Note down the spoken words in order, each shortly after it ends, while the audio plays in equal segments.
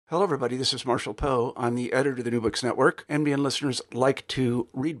Hello, everybody. This is Marshall Poe. I'm the editor of the New Books Network. NBN listeners like to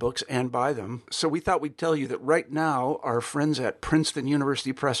read books and buy them. So we thought we'd tell you that right now, our friends at Princeton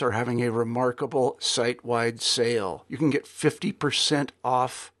University Press are having a remarkable site-wide sale. You can get 50%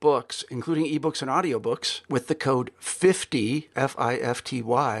 off books, including ebooks and audiobooks, with the code 50,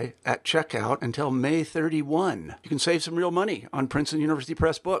 F-I-F-T-Y, at checkout until May 31. You can save some real money on Princeton University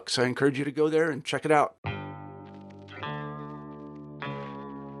Press books. I encourage you to go there and check it out.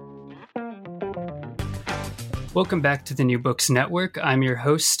 Welcome back to the New Books Network. I'm your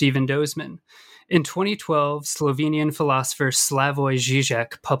host, Stephen Dozman. In 2012, Slovenian philosopher Slavoj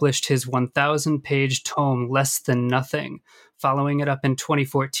Žižek published his 1,000-page tome Less Than Nothing, following it up in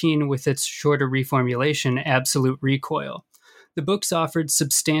 2014 with its shorter reformulation, Absolute Recoil. The books offered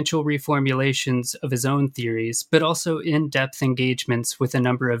substantial reformulations of his own theories, but also in-depth engagements with a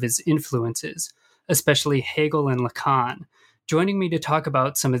number of his influences, especially Hegel and Lacan. Joining me to talk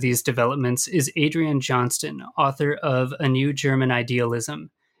about some of these developments is Adrian Johnston, author of A New German Idealism,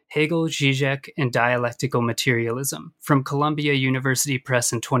 Hegel, Žižek, and Dialectical Materialism, from Columbia University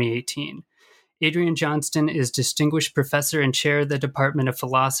Press in 2018. Adrian Johnston is Distinguished Professor and Chair of the Department of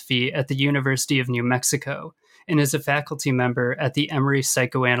Philosophy at the University of New Mexico, and is a faculty member at the Emory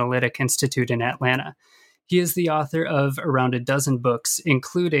Psychoanalytic Institute in Atlanta. He is the author of around a dozen books,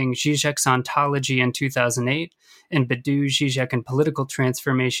 including Žižek's Ontology in 2008 and Badiou, Žižek, and Political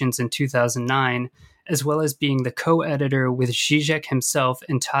Transformations in 2009, as well as being the co-editor with Žižek himself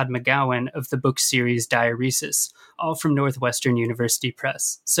and Todd McGowan of the book series Diaresis, all from Northwestern University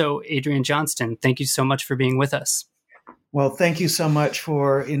Press. So, Adrian Johnston, thank you so much for being with us. Well, thank you so much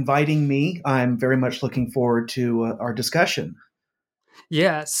for inviting me. I'm very much looking forward to our discussion.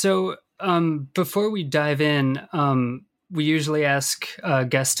 Yeah, so before we dive in, we usually ask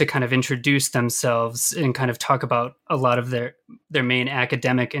guests to kind of introduce themselves and kind of talk about a lot of their main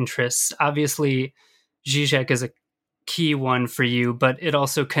academic interests. Obviously, Žižek is a key one for you, but it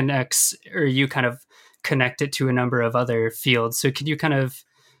also connects, or you kind of connect it to a number of other fields. So could you kind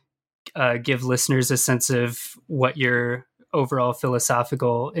of give listeners a sense of what your overall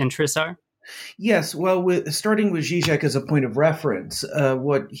philosophical interests are? Yes, well, starting with Žižek as a point of reference,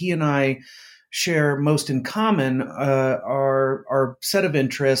 what he and I share most in common are our set of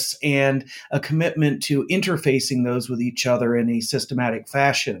interests and a commitment to interfacing those with each other in a systematic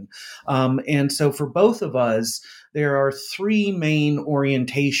fashion. And so for both of us, there are three main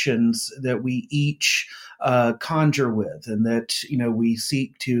orientations that we each conjure with, and that we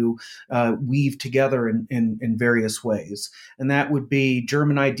seek to weave together in various ways. And that would be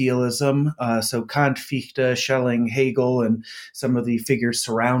German idealism, so Kant, Fichte, Schelling, Hegel, and some of the figures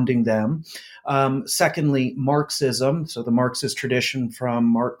surrounding them. Secondly, Marxism, so the Marxist tradition from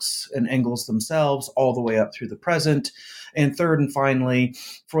Marx and Engels themselves all the way up through the present. And third and finally,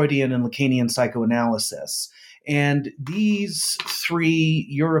 Freudian and Lacanian psychoanalysis. And these three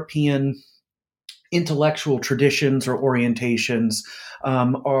European intellectual traditions or orientations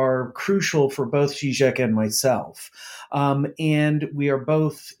are crucial for both Žižek and myself. And we are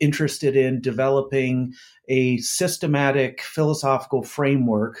both interested in developing a systematic philosophical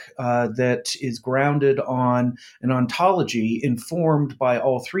framework that is grounded on an ontology informed by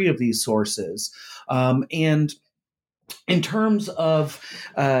all three of these sources. And in terms of,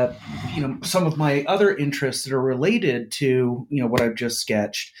 some of my other interests that are related to, what I've just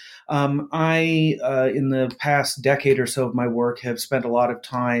sketched, I, in the past decade or so of my work, have spent a lot of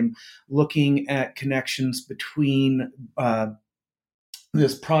time looking at connections between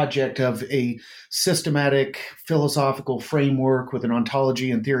this project of a systematic philosophical framework with an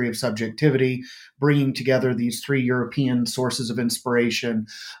ontology and theory of subjectivity, bringing together these three European sources of inspiration,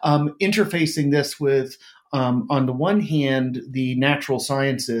 interfacing this with on the one hand, the natural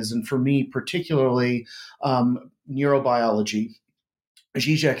sciences, and for me, particularly neurobiology.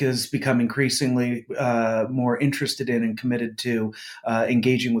 Žižek has become increasingly more interested in and committed to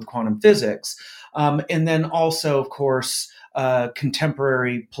engaging with quantum physics. And then also, of course,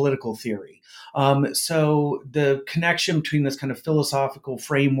 contemporary political theory. So the connection between this kind of philosophical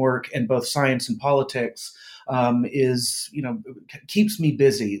framework and both science and politics keeps me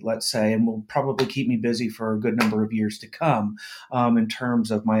busy, let's say, and will probably keep me busy for a good number of years to come in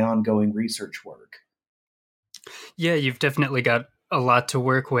terms of my ongoing research work. Yeah, you've definitely got a lot to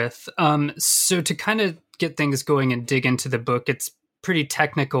work with. So to kind of get things going and dig into the book, it's pretty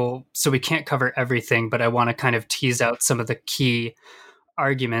technical, so we can't cover everything, but I want to kind of tease out some of the key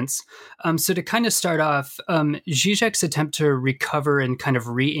arguments. So to kind of start off, Žižek's attempt to recover and kind of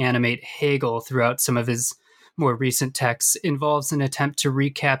reanimate Hegel throughout some of his more recent texts involves an attempt to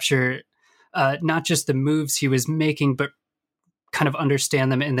recapture not just the moves he was making, but kind of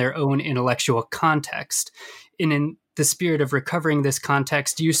understand them in their own intellectual context. And in the spirit of recovering this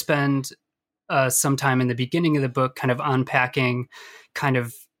context, you spend some time in the beginning of the book kind of unpacking, kind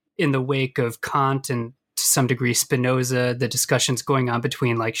of in the wake of Kant and to some degree Spinoza, the discussions going on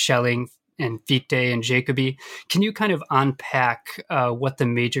between like Schelling and Fichte and Jacobi. Can you kind of unpack what the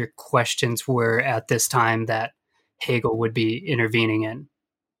major questions were at this time that Hegel would be intervening in?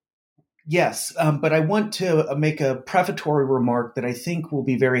 Yes, but I want to make a prefatory remark that I think will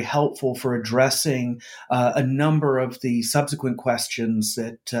be very helpful for addressing a number of the subsequent questions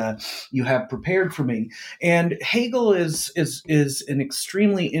that you have prepared for me. And Hegel is an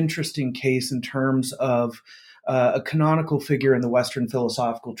extremely interesting case in terms of a canonical figure in the Western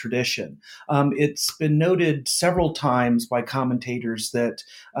philosophical tradition. It's been noted several times by commentators that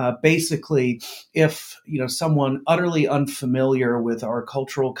basically, if someone utterly unfamiliar with our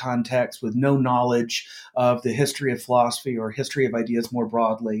cultural context, with no knowledge of the history of philosophy or history of ideas more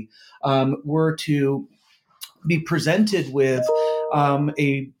broadly, were to be presented with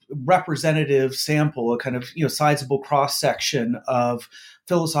a representative sample, a kind of sizable cross section of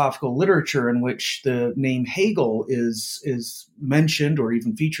philosophical literature in which the name Hegel is mentioned or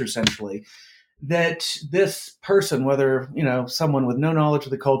even features centrally, that this person, whether someone with no knowledge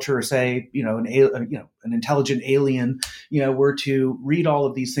of the culture or say an intelligent alien, were to read all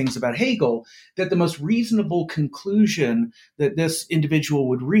of these things about Hegel, that the most reasonable conclusion that this individual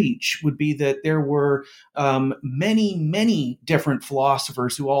would reach would be that there were many different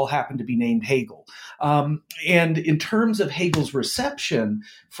philosophers who all happened to be named Hegel. And in terms of Hegel's reception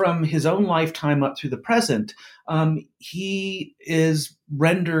from his own lifetime up through the present, he is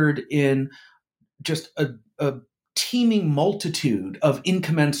rendered in just a teeming multitude of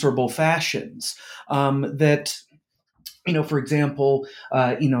incommensurable fashions that, for example,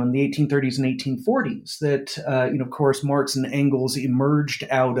 in the 1830s and 1840s, that, of course, Marx and Engels emerged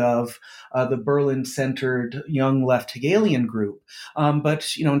out of the Berlin-centered young left Hegelian group.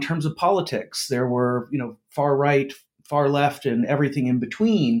 But, in terms of politics, there were, far right, far left, and everything in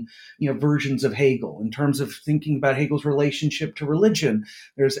between, versions of Hegel. In terms of thinking about Hegel's relationship to religion,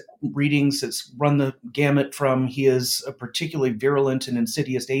 there's readings that run the gamut from he is a particularly virulent and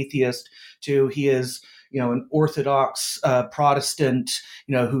insidious atheist to he is an orthodox Protestant,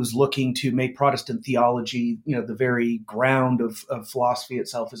 who's looking to make Protestant theology, the very ground of philosophy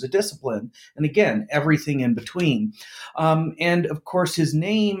itself as a discipline. And again, everything in between. And of course, his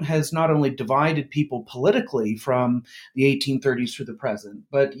name has not only divided people politically from the 1830s through the present,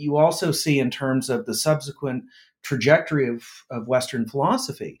 but you also see in terms of the subsequent trajectory of Western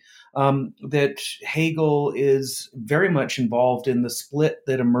philosophy, that Hegel is very much involved in the split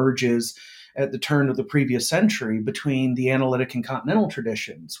that emerges at the turn of the previous century between the analytic and continental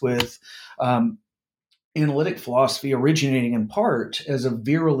traditions, with analytic philosophy originating in part as a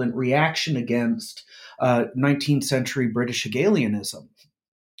virulent reaction against 19th century British Hegelianism.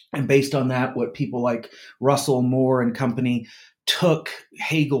 And based on that, what people like Russell, Moore, and company took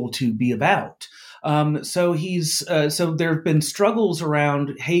Hegel to be about. So there have been struggles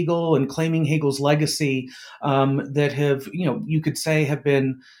around Hegel and claiming Hegel's legacy that have, you could say, have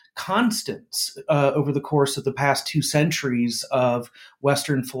been constants over the course of the past 2 centuries of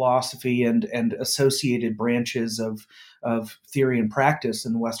Western philosophy and associated branches of theory and practice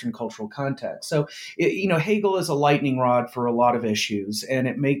in the Western cultural context. So, Hegel is a lightning rod for a lot of issues, and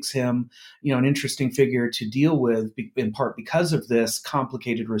it makes him, an interesting figure to deal with, in part because of this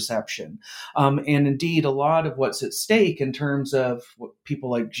complicated reception. And indeed, a lot of what's at stake in terms of what people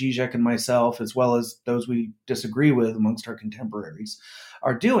like Zizek and myself, as well as those we disagree with amongst our contemporaries,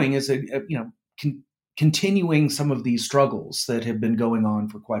 are doing is continuing some of these struggles that have been going on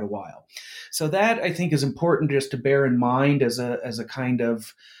for quite a while. So that, I think, is important just to bear in mind as a kind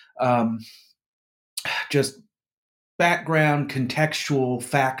of just background contextual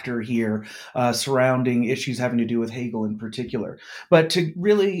factor here surrounding issues having to do with Hegel in particular. But to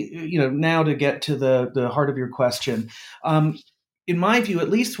really, now to get to the heart of your question, in my view,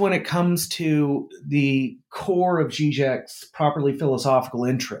 at least when it comes to the core of Zizek's properly philosophical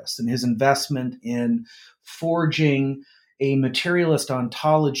interests and his investment in forging a materialist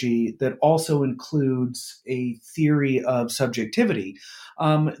ontology that also includes a theory of subjectivity,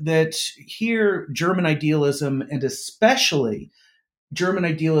 that here German idealism, and especially German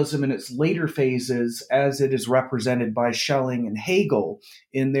idealism in its later phases as it is represented by Schelling and Hegel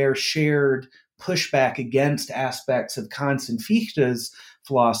in their shared pushback against aspects of Kant's and Fichte's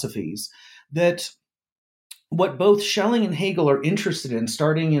philosophies, that what both Schelling and Hegel are interested in,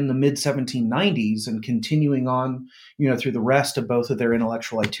 starting in the mid 1790s and continuing on, through the rest of both of their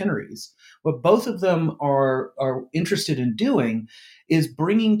intellectual itineraries, what both of them are interested in doing is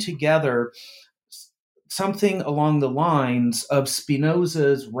bringing together something along the lines of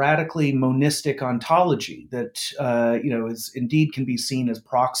Spinoza's radically monistic ontology that is indeed can be seen as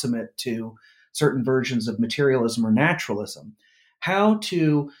proximate to certain versions of materialism or naturalism. How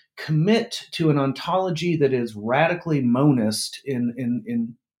to commit to an ontology that is radically monist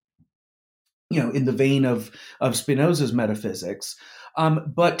in the vein of Spinoza's metaphysics,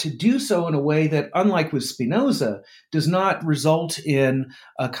 but to do so in a way that, unlike with Spinoza, does not result in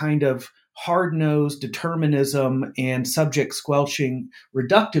a kind of hard-nosed determinism and subject-squelching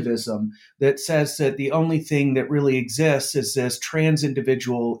reductivism that says that the only thing that really exists is this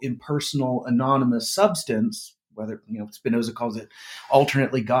trans-individual, impersonal, anonymous substance, whether Spinoza calls it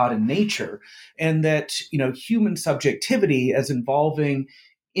alternately God and nature, and that human subjectivity as involving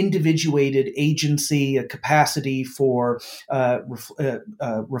individuated agency, a capacity for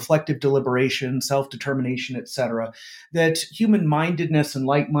reflective deliberation, self-determination, etc., that human-mindedness and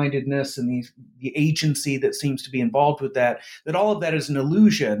like-mindedness and the agency that seems to be involved with that all of that is an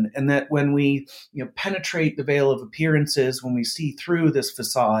illusion, and that when we penetrate the veil of appearances, when we see through this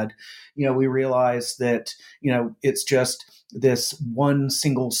facade, we realize that it's just this one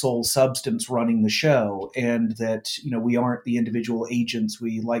single soul substance running the show, and that we aren't the individual agents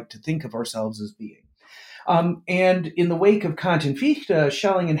we like to think of ourselves as being. And in the wake of Kant and Fichte,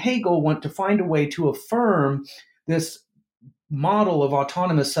 Schelling and Hegel want to find a way to affirm this model of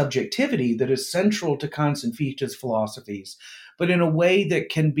autonomous subjectivity that is central to Kant's and Fichte's philosophies, but in a way that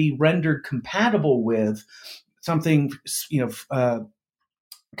can be rendered compatible with something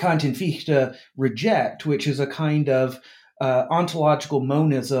Kant and Fichte reject, which is a kind of ontological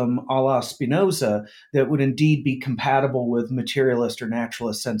monism a la Spinoza that would indeed be compatible with materialist or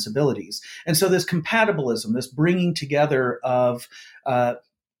naturalist sensibilities. And so this compatibilism, this bringing together of,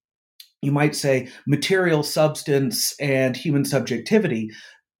 you might say, material substance and human subjectivity,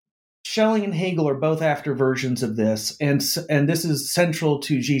 Schelling and Hegel are both after versions of this, and this is central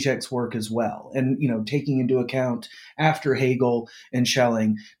to Zizek's work as well. And taking into account after Hegel and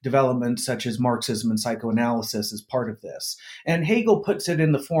Schelling developments such as Marxism and psychoanalysis as part of this. And Hegel puts it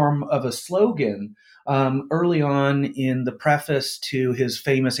in the form of a slogan early on in the preface to his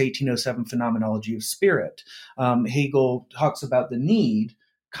famous 1807 Phenomenology of Spirit. Hegel talks about the need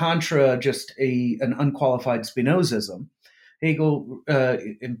contra just an unqualified Spinozism. Hegel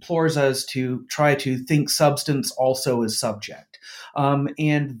implores us to try to think substance also as subject.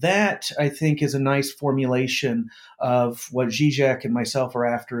 And that, I think, is a nice formulation of what Zizek and myself are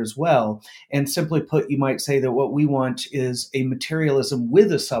after as well. And simply put, you might say that what we want is a materialism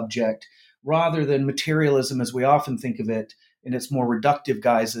with a subject rather than materialism as we often think of it in its more reductive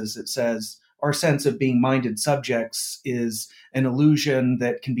guises. It says our sense of being minded subjects is an illusion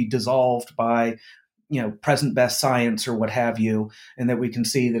that can be dissolved by present best science or what have you, and that we can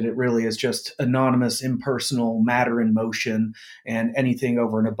see that it really is just anonymous, impersonal matter in motion, and anything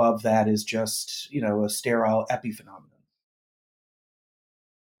over and above that is just, a sterile epiphenomenon.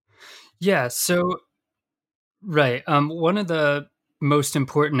 Yeah, so, right. One of the most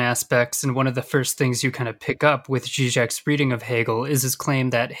important aspects and one of the first things you kind of pick up with Zizek's reading of Hegel is his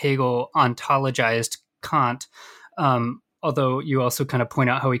claim that Hegel ontologized Kant, although you also kind of point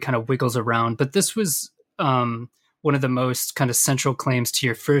out how he kind of wiggles around. But this was one of the most kind of central claims to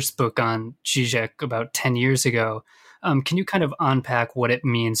your first book on Zizek about 10 years ago. Can you kind of unpack what it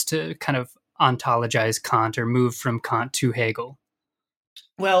means to kind of ontologize Kant or move from Kant to Hegel?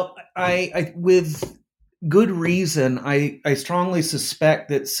 Well, I with good reason, I strongly suspect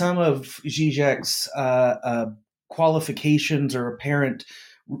that some of Zizek's qualifications or apparent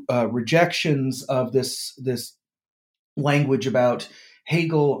rejections of this language about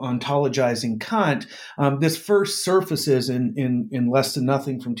Hegel ontologizing Kant, this first surfaces in Less Than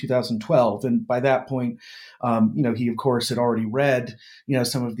Nothing from 2012. And by that point, he, of course, had already read,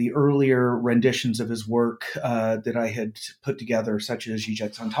 some of the earlier renditions of his work that I had put together, such as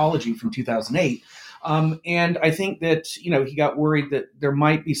Zizek's Ontology from 2008. And I think that, he got worried that there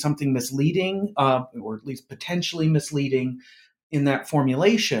might be something misleading, or at least potentially misleading, in that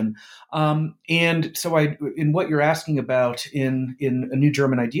formulation. And so in what you're asking about in A New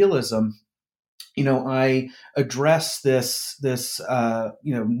German Idealism, I address this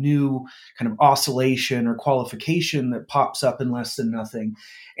new kind of oscillation or qualification that pops up in Less Than Nothing.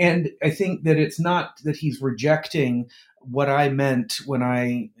 And I think that it's not that he's rejecting what I meant when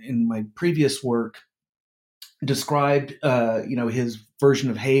I, in my previous work, described, his version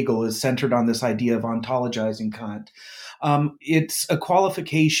of Hegel is centered on this idea of ontologizing Kant. It's a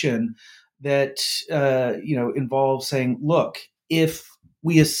qualification that involves saying, look, if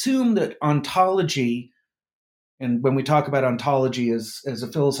we assume that ontology, and when we talk about ontology as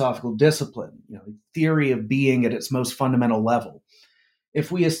a philosophical discipline, theory of being at its most fundamental level,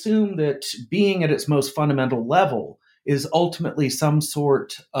 if we assume that being at its most fundamental level is ultimately some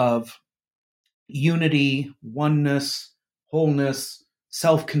sort of unity, oneness, wholeness,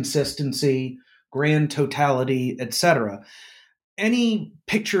 self-consistency, grand totality, etc., any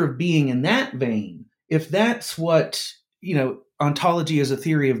picture of being in that vein, if that's what, ontology as a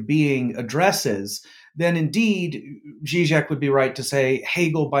theory of being addresses, then indeed Zizek would be right to say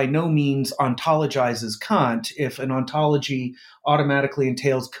Hegel by no means ontologizes Kant if an ontology automatically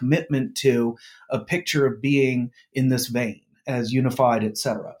entails commitment to a picture of being in this vein as unified,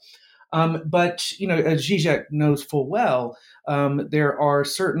 etc. But as Zizek knows full well, there are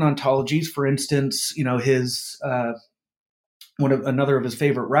certain ontologies. For instance, his another of his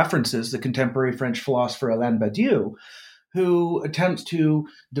favorite references, the contemporary French philosopher Alain Badiou, who attempts to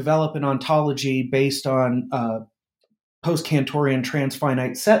develop an ontology based on post-Cantorian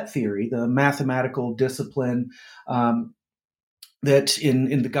transfinite set theory, the mathematical discipline that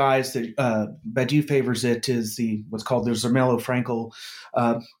in the guise that Badiou favors it is what's called the Zermelo-Fraenkel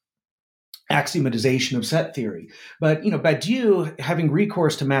axiomatization of set theory. But, Badiou, having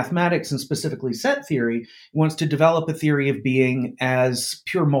recourse to mathematics and specifically set theory, wants to develop a theory of being as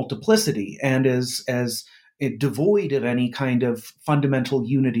pure multiplicity and as devoid of any kind of fundamental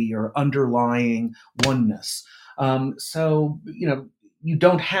unity or underlying oneness. So, you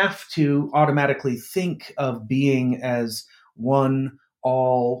don't have to automatically think of being as one,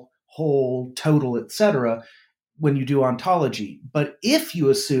 all, whole, total, etc. when you do ontology. But if you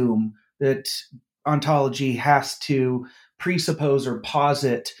assume that ontology has to presuppose or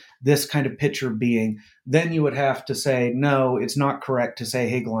posit this kind of picture of being, then you would have to say, no, it's not correct to say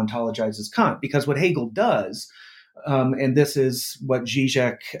Hegel ontologizes Kant, because what Hegel does, and this is what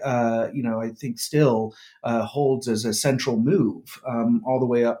Zizek, I think still holds as a central move all the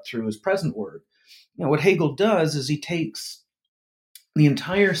way up through his present work. What Hegel does is he takes the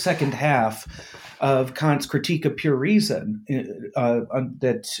entire second half of Kant's Critique of Pure Reason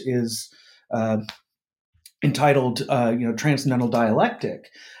that is entitled, Transcendental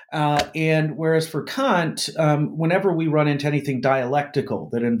Dialectic. And whereas for Kant, whenever we run into anything dialectical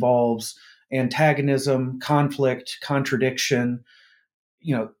that involves antagonism, conflict, contradiction,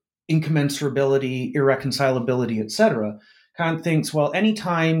 incommensurability, irreconcilability, etc., Kant thinks, well,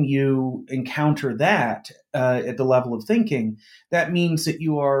 anytime you encounter that at the level of thinking, that means that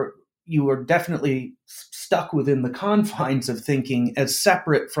you are definitely stuck within the confines of thinking as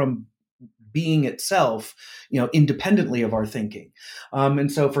separate from being itself, independently of our thinking. And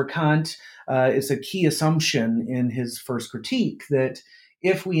so for Kant, it's a key assumption in his first critique that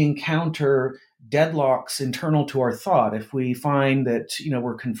if we encounter deadlocks internal to our thought, if we find that,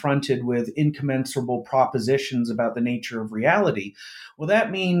 we're confronted with incommensurable propositions about the nature of reality, well, that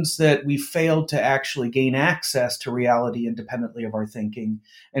means that we failed to actually gain access to reality independently of our thinking.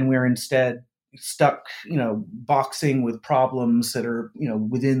 And we're instead stuck, boxing with problems that are,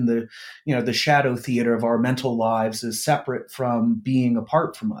 within the shadow theater of our mental lives as separate from being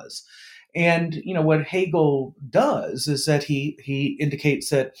apart from us. And, what Hegel does is that he indicates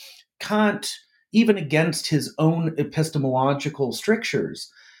that Kant, even against his own epistemological strictures,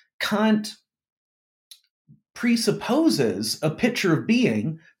 Kant presupposes a picture of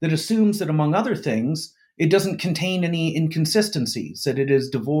being that assumes that, among other things, it doesn't contain any inconsistencies, that it is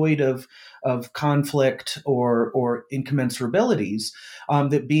devoid of conflict or incommensurabilities,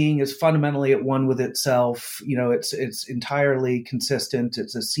 that being is fundamentally at one with itself. It's entirely consistent.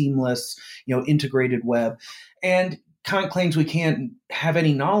 It's a seamless, integrated web. And Kant claims we can't have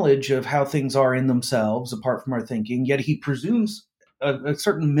any knowledge of how things are in themselves apart from our thinking, yet he presumes a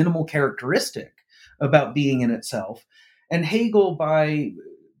certain minimal characteristic about being in itself. And Hegel, by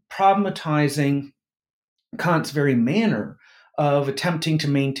problematizing Kant's very manner of attempting to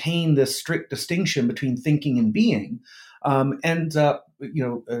maintain this strict distinction between thinking and being, ends up,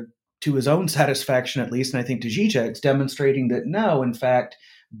 to his own satisfaction at least, and I think to Zizek's, demonstrating that no, in fact,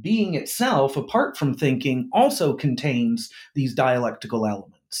 being itself, apart from thinking, also contains these dialectical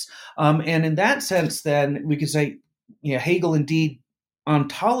elements. And in that sense, then, we could say, Hegel indeed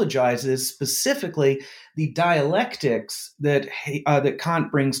ontologizes specifically the dialectics that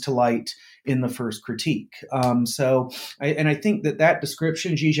Kant brings to light in the first critique. I think that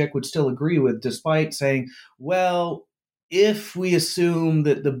description Zizek would still agree with, despite saying, well, if we assume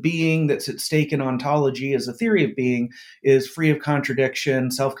that the being that's at stake in ontology as a theory of being is free of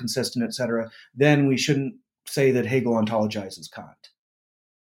contradiction, self-consistent, etc., then we shouldn't say that Hegel ontologizes Kant.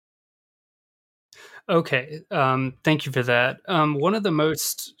 Okay, thank you for that. One of the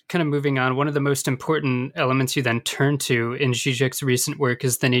most, kind of moving on, one of the most important elements you then turn to in Zizek's recent work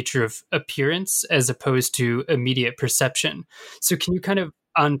is the nature of appearance as opposed to immediate perception. So can you kind of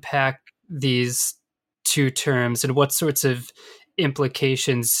unpack these two terms and what sorts of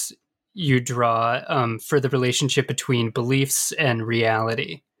implications you draw for the relationship between beliefs and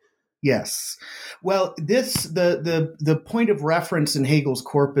reality? Yes. Well, the point of reference in Hegel's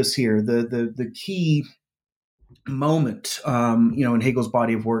corpus here, the key moment, in Hegel's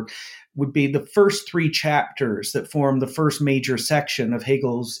body of work, would be the first three chapters that form the first major section of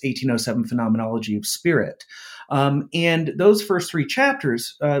Hegel's 1807 Phenomenology of Spirit. And those first three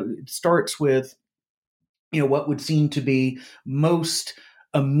chapters starts with, what would seem to be most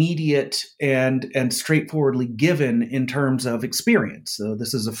immediate and straightforwardly given in terms of experience. So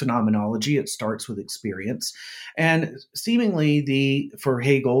this is a phenomenology. It starts with experience. And seemingly for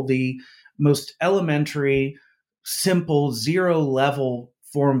Hegel, the most elementary, simple, zero-level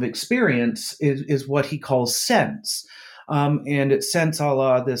form of experience is what he calls sense. And it's sense a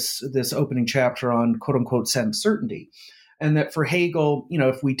la this opening chapter on quote-unquote sense certainty. And that for Hegel,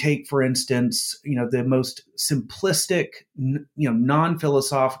 if we take, for instance, the most simplistic,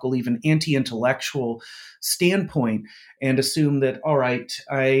 non-philosophical, even anti-intellectual standpoint, and assume that, all right,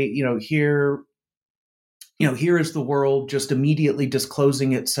 here is the world just immediately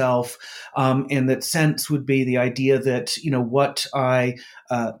disclosing itself, and that sense would be the idea that, what I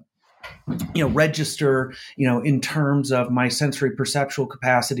register, in terms of my sensory perceptual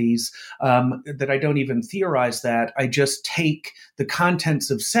capacities, that I don't even theorize that. I just take the contents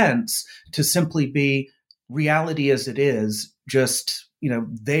of sense to simply be reality as it is, just,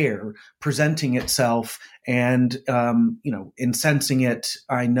 there presenting itself, and, in sensing it,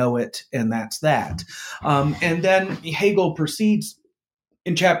 I know it, and that's that. And then Hegel proceeds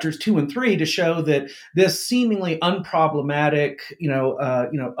in chapters 2 and 3 to show that this seemingly unproblematic,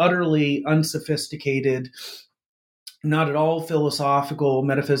 utterly unsophisticated, not at all philosophical,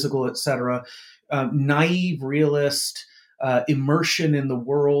 metaphysical, etc., naive realist immersion in the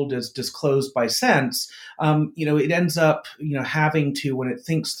world as disclosed by sense, it ends up, having to, when it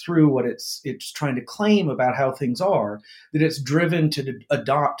thinks through what it's trying to claim about how things are, that it's driven to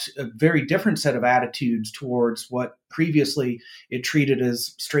adopt a very different set of attitudes towards what previously it treated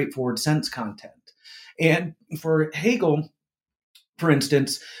as straightforward sense content. And for Hegel, for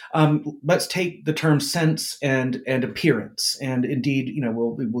instance, let's take the term sense and appearance. And indeed,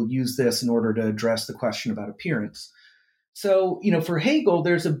 we'll use this in order to address the question about appearance. So, for Hegel,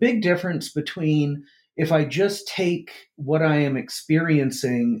 there's a big difference between if I just take what I am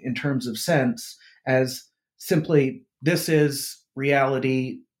experiencing in terms of sense as simply, this is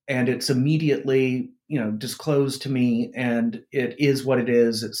reality and it's immediately, disclosed to me and it is what it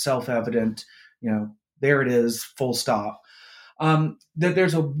is. It's self-evident, there it is, full stop. That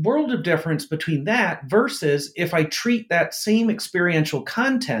there's a world of difference between that versus if I treat that same experiential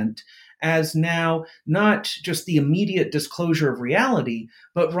content as now not just the immediate disclosure of reality,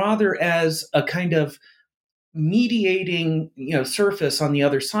 but rather as a kind of mediating, surface on the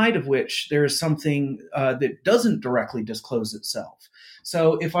other side of which there is something that doesn't directly disclose itself.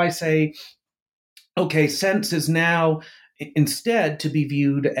 So if I say, okay, sense is now instead to be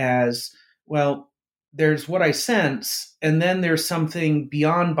viewed as, well, there's what I sense, and then there's something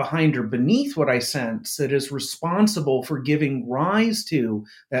beyond, behind, or beneath what I sense that is responsible for giving rise to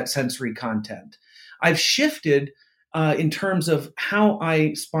that sensory content. I've shifted in terms of how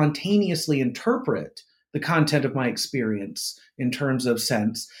I spontaneously interpret the content of my experience in terms of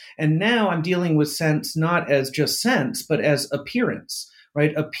sense. And now I'm dealing with sense not as just sense, but as appearance,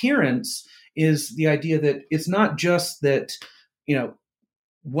 right? Appearance is the idea that it's not just that,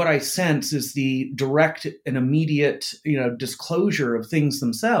 what I sense is the direct and immediate, disclosure of things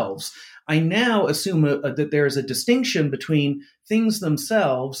themselves. I now assume that there is a distinction between things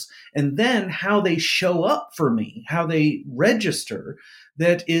themselves and then how they show up for me, how they register,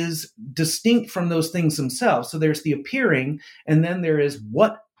 that is distinct from those things themselves. So there's the appearing, and then there is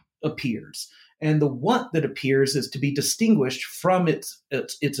what appears. And the what that appears is to be distinguished from its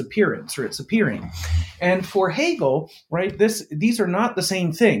appearance or its appearing. And for Hegel, right, these are not the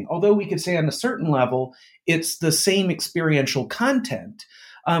same thing. Although we could say on a certain level, it's the same experiential content,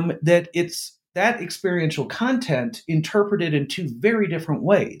 that it's that experiential content interpreted in two very different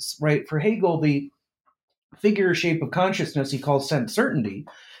ways, right? For Hegel, the figure shape of consciousness he calls sense certainty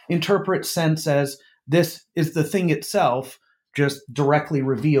interprets sense as this is the thing itself, just directly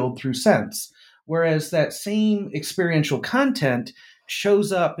revealed through sense. Whereas that same experiential content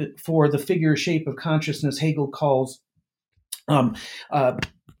shows up for the figure shape of consciousness Hegel calls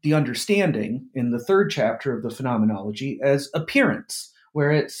the understanding in the third chapter of the Phenomenology as appearance,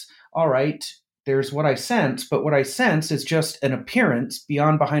 where it's, all right, there's what I sense, but what I sense is just an appearance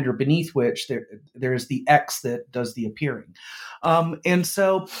beyond, behind, or beneath which there is the X that does the appearing. And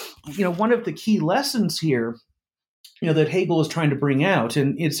so, one of the key lessons here, that Hegel is trying to bring out,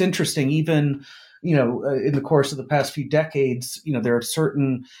 and it's interesting, even in the course of the past few decades, there are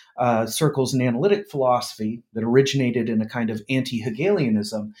certain circles in analytic philosophy that originated in a kind of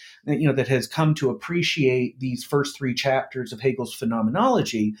anti-Hegelianism, that has come to appreciate these first three chapters of Hegel's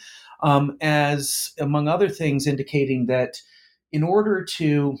Phenomenology as, among other things, indicating that in order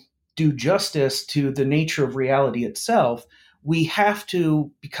to do justice to the nature of reality itself, we have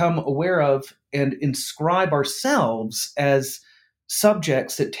to become aware of and inscribe ourselves as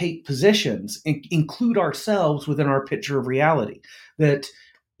subjects that take positions, include ourselves within our picture of reality. That,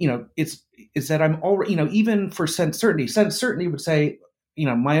 it's that I'm already, even for sense certainty would say,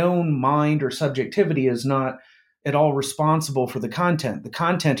 my own mind or subjectivity is not at all responsible for the content. The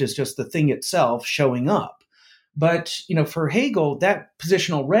content is just the thing itself showing up. But, for Hegel, that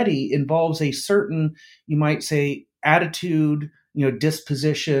position already involves a certain, you might say, attitude,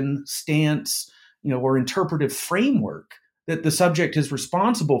 disposition, stance, or interpretive framework that the subject is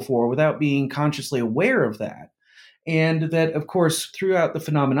responsible for without being consciously aware of that. And that, of course, throughout the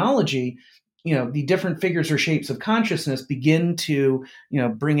Phenomenology, the different figures or shapes of consciousness begin to,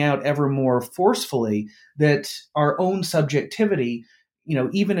 bring out ever more forcefully that our own subjectivity,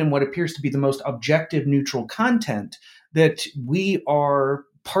 even in what appears to be the most objective, neutral content, that we are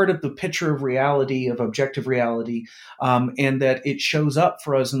part of the picture of reality, of objective reality, and that it shows up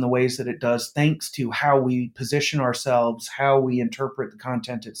for us in the ways that it does, thanks to how we position ourselves, how we interpret the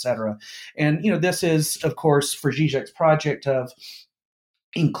content, etc. And, this is, of course, for Zizek's project of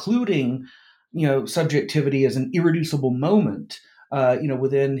including, subjectivity as an irreducible moment,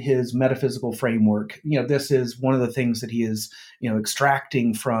 within his metaphysical framework. This is one of the things that he is,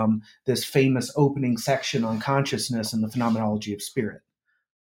 extracting from this famous opening section on consciousness and the phenomenology of spirit.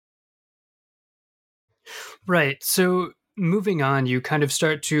 Right. So moving on, you kind of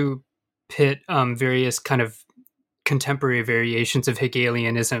start to pit various kind of contemporary variations of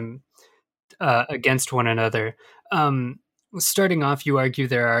Hegelianism against one another. Starting off, you argue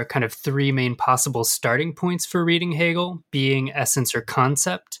there are kind of three main possible starting points for reading Hegel: being, essence, or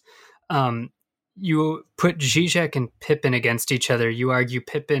concept. You put Zizek and Pippin against each other. You argue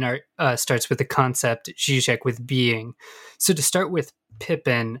Pippin starts with the concept, Zizek with being. So to start with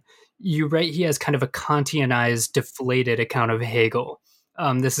Pippin, you write he has kind of a Kantianized, deflated account of Hegel.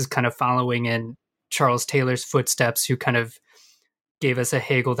 This is kind of following in Charles Taylor's footsteps, who kind of gave us a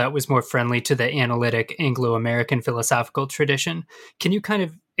Hegel that was more friendly to the analytic Anglo-American philosophical tradition. Can you kind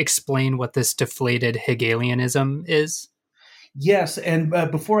of explain what this deflated Hegelianism is? Yes, and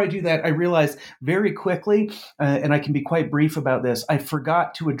before I do that, I realized very quickly, and I can be quite brief about this, I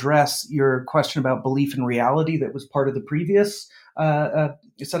forgot to address your question about belief in reality that was part of the previous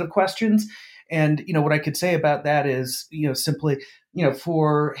set of questions. And, what I could say about that is, simply,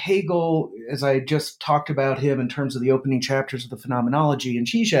 for Hegel, as I just talked about him in terms of the opening chapters of the Phenomenology and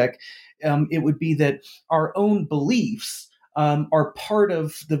Zizek, it would be that our own beliefs are part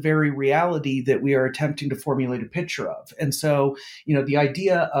of the very reality that we are attempting to formulate a picture of. And so, the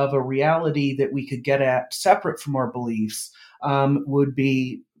idea of a reality that we could get at separate from our beliefs would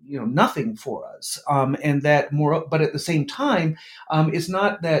be, nothing for us. And that more, but at the same time, it's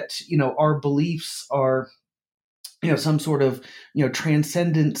not that, our beliefs are, some sort of,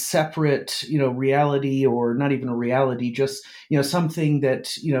 transcendent, separate, reality, or not even a reality, just, something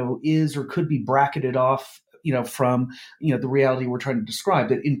that, is or could be bracketed off, from, the reality we're trying to describe,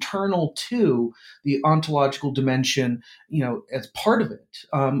 that internal to the ontological dimension, as part of it,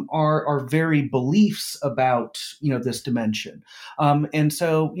 are our very beliefs about, this dimension. And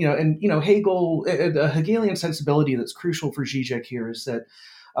so, Hegel, the Hegelian sensibility that's crucial for Zizek here is that,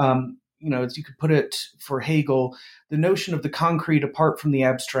 as you could put it for Hegel, the notion of the concrete apart from the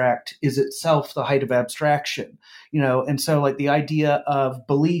abstract is itself the height of abstraction, and so like the idea of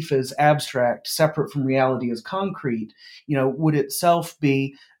belief as abstract, separate from reality as concrete, would itself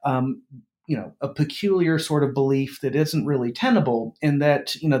be, a peculiar sort of belief that isn't really tenable, and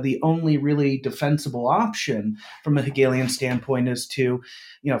that, the only really defensible option from a Hegelian standpoint is to,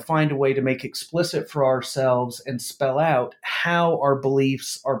 find a way to make explicit for ourselves and spell out how our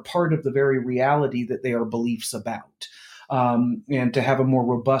beliefs are part of the very reality that they are beliefs about. and to have a more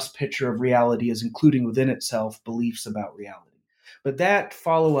robust picture of reality as including within itself beliefs about reality. But that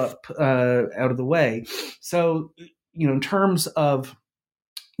follow-up out of the way. So, in terms of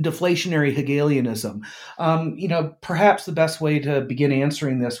deflationary Hegelianism, perhaps the best way to begin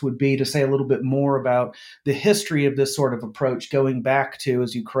answering this would be to say a little bit more about the history of this sort of approach, going back to,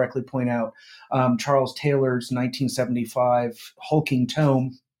 as you correctly point out, Charles Taylor's 1975 hulking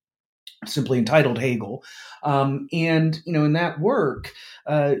tome, simply entitled Hegel. In that work,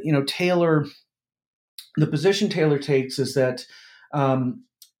 Taylor, the position Taylor takes is that,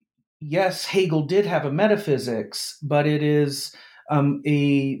 yes, Hegel did have a metaphysics, but it is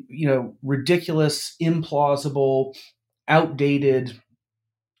a ridiculous, implausible, outdated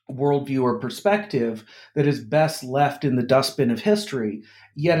worldview or perspective that is best left in the dustbin of history.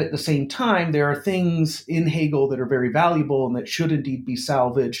 Yet at the same time, there are things in Hegel that are very valuable and that should indeed be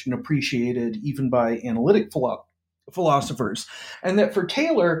salvaged and appreciated even by analytic philosophers. And that for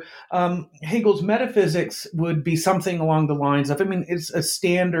Taylor, Hegel's metaphysics would be something along the lines of, it's a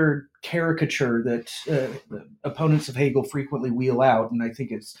standard caricature that the opponents of Hegel frequently wheel out, and I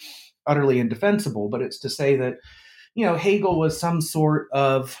think it's utterly indefensible, but it's to say that, Hegel was some sort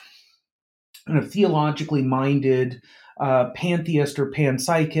of theologically minded pantheist or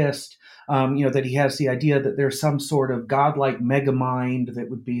panpsychist, that he has the idea that there's some sort of godlike megamind that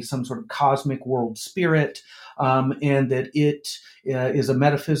would be some sort of cosmic world spirit, and that it is a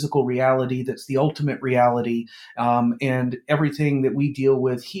metaphysical reality that's the ultimate reality, and everything that we deal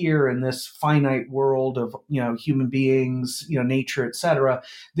with here in this finite world of human beings, nature, etc.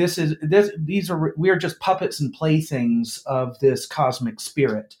 We are just puppets and playthings of this cosmic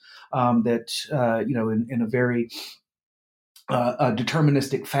spirit that in a very a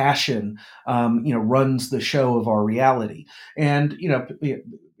deterministic fashion, runs the show of our reality. And,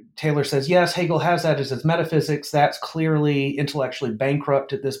 Taylor says, yes, Hegel has that as his metaphysics. That's clearly intellectually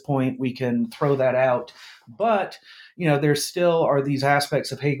bankrupt at this point. We can throw that out. But, there still are these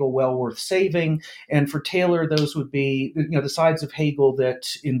aspects of Hegel well worth saving. And for Taylor, those would be, the sides of Hegel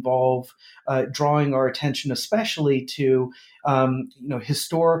that involve drawing our attention especially to,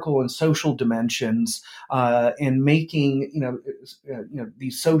 historical and social dimensions, and making,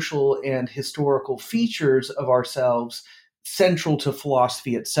 these social and historical features of ourselves central to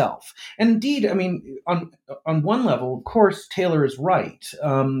philosophy itself. And indeed, on one level, of course, Taylor is right,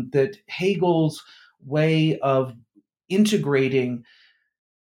 that Hegel's way of integrating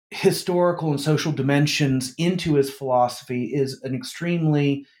historical and social dimensions into his philosophy is an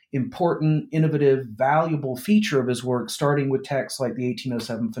extremely important, innovative, valuable feature of his work, starting with texts like the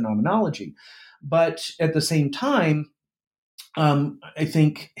 1807 Phenomenology. But at the same time, I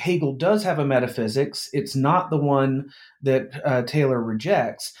think Hegel does have a metaphysics. It's not the one that Taylor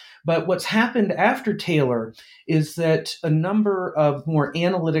rejects. But what's happened after Taylor is that a number of more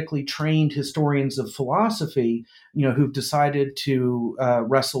analytically trained historians of philosophy, who've decided to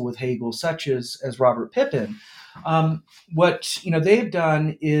wrestle with Hegel, such as Robert Pippin, what they've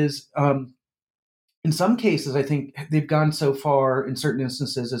done is, in some cases, I think they've gone so far in certain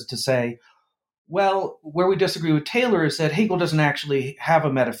instances as to say, well, where we disagree with Taylor is that Hegel doesn't actually have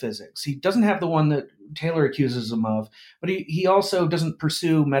a metaphysics. He doesn't have the one that Taylor accuses him of, but he also doesn't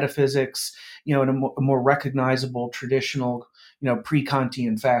pursue metaphysics, in a more recognizable, traditional,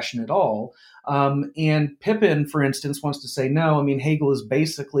 pre-Kantian fashion at all. And Pippin, for instance, wants to say, no, Hegel is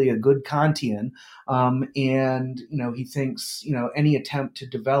basically a good Kantian, and, he thinks, any attempt to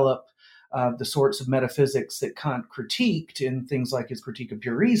develop the sorts of metaphysics that Kant critiqued in things like his Critique of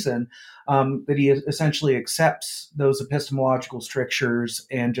Pure Reason, that he essentially accepts those epistemological strictures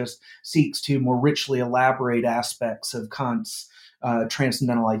and just seeks to more richly elaborate aspects of Kant's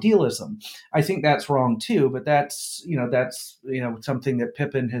transcendental idealism. I think that's wrong too, but that's something that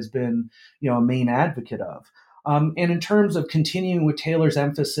Pippin has been, a main advocate of. And in terms of continuing with Taylor's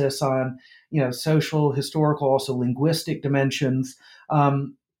emphasis on, social, historical, also linguistic dimensions,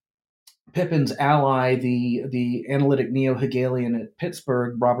 Pippin's ally, the analytic neo-Hegelian at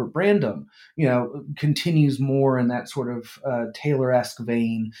Pittsburgh, Robert Brandom, continues more in that sort of Taylor-esque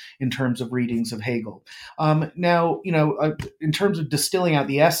vein in terms of readings of Hegel. Now, in terms of distilling out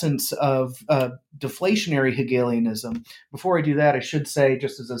the essence of deflationary Hegelianism, before I do that, I should say,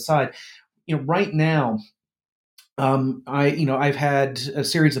 just as an aside, right now, I've had a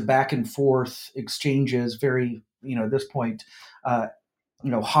series of back and forth exchanges, very, at this point,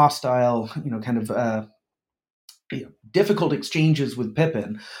 hostile, difficult exchanges with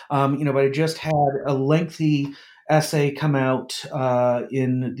Pippin. But I just had a lengthy essay come out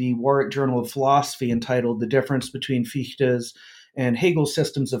in the Warwick Journal of Philosophy entitled "The Difference Between Fichte's and Hegel's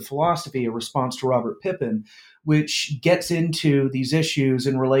Systems of Philosophy, a Response to Robert Pippin," which gets into these issues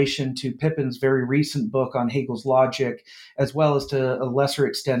in relation to Pippin's very recent book on Hegel's logic, as well as to a lesser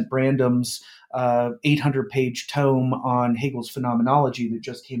extent Brandam's 800-page tome on Hegel's phenomenology that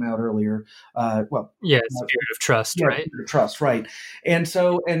just came out earlier. Spirit of Trust, right? Spirit of Trust, right. And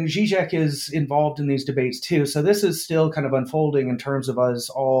Zizek is involved in these debates too. So this is still kind of unfolding in terms of us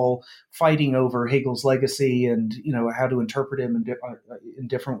all fighting over Hegel's legacy and, how to interpret him in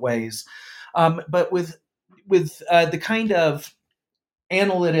different ways. But with the kind of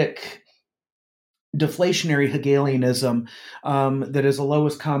analytic deflationary Hegelianism that is a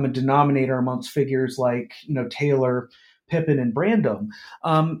lowest common denominator amongst figures like Taylor, Pippin, and Brandam,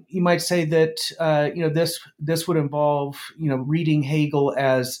 you might say that this would involve reading Hegel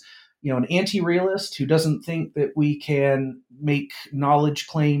as an anti-realist who doesn't think that we can make knowledge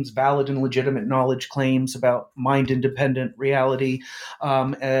claims, valid and legitimate knowledge claims about mind-independent reality,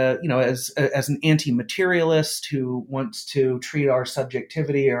 as an anti-materialist who wants to treat our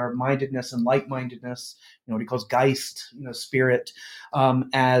subjectivity, our mindedness and like-mindedness, what he calls Geist, spirit,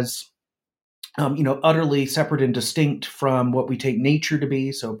 as utterly separate and distinct from what we take nature to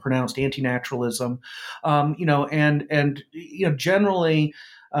be, so pronounced anti-naturalism, generally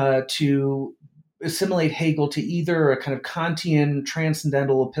to assimilate Hegel to either a kind of Kantian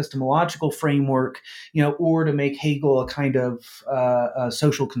transcendental epistemological framework, or to make Hegel a kind of a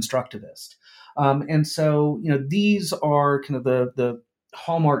social constructivist. And so, these are kind of the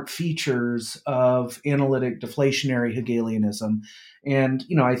hallmark features of analytic deflationary Hegelianism. And,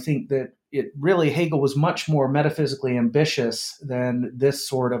 I think that Hegel was much more metaphysically ambitious than this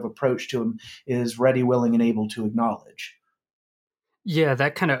sort of approach to him is ready, willing, and able to acknowledge. Yeah,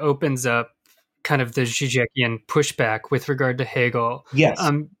 that kind of opens up kind of the Zizekian pushback with regard to Hegel. Yes.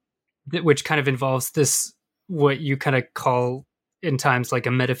 Which kind of involves this, what you kind of call in times like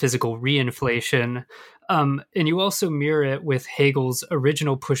a metaphysical reinflation. And you also mirror it with Hegel's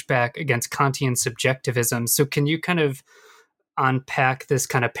original pushback against Kantian subjectivism. So can you kind of unpack this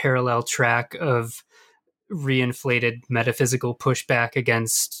kind of parallel track of reinflated metaphysical pushback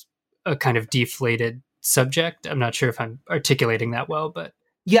against a kind of deflated subject? I'm not sure if I'm articulating that well, but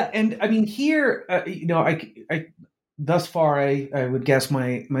yeah. And I mean, here, I thus far, I would guess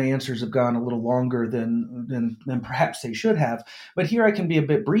my answers have gone a little longer than perhaps they should have. But here I can be a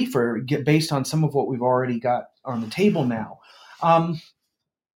bit briefer, based on some of what we've already got on the table now. For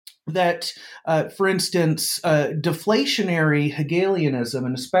instance, deflationary Hegelianism,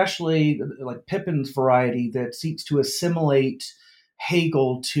 and especially like Pippin's variety that seeks to assimilate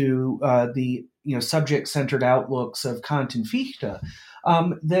Hegel to the subject-centered outlooks of Kant and Fichte,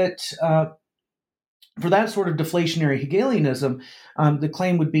 for that sort of deflationary Hegelianism, the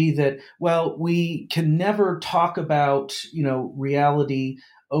claim would be that, well, we can never talk about reality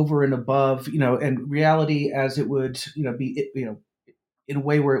over and above, and reality as it would be in a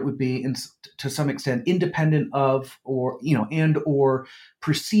way where it would be to some extent independent of or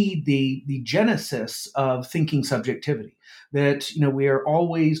precede the genesis of thinking subjectivity. That we are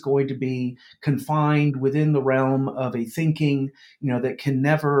always going to be confined within the realm of a thinking that can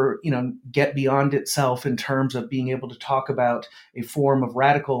never get beyond itself in terms of being able to talk about a form of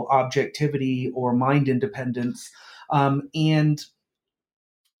radical objectivity or mind independence, and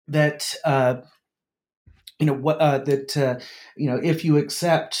that if you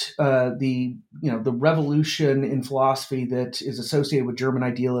accept the revolution in philosophy that is associated with German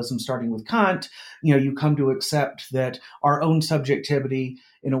idealism, starting with Kant, you come to accept that our own subjectivity,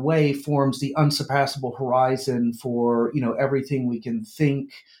 in a way, forms the unsurpassable horizon for everything we can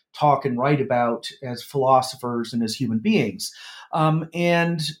think, talk, and write about as philosophers and as human beings.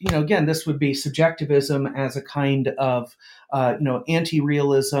 And again, this would be subjectivism as a kind of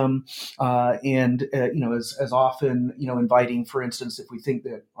anti-realism, and as often inviting, for instance, if we think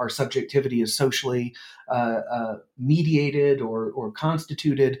that our subjectivity is socially mediated or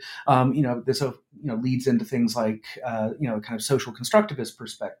constituted, this leads into things like kind of social constructivist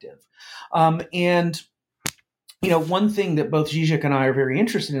perspective, and. One thing that both Zizek and I are very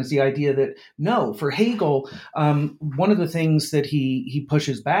interested in is the idea that, no, for Hegel, one of the things that he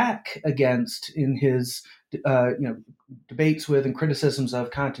pushes back against in his debates with and criticisms of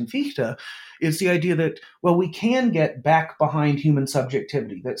Kant and Fichte is the idea that, well, we can get back behind human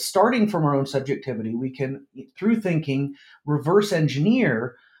subjectivity, that starting from our own subjectivity, we can, through thinking, reverse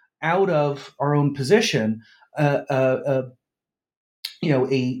engineer out of our own position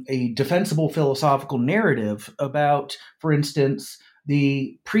a defensible philosophical narrative about, for instance,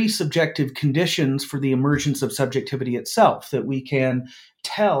 the pre-subjective conditions for the emergence of subjectivity itself, that we can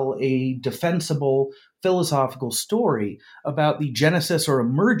tell a defensible philosophical story about the genesis or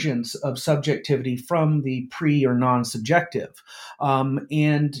emergence of subjectivity from the pre or non-subjective.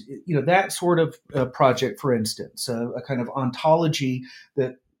 And, that sort of project, for instance, a kind of ontology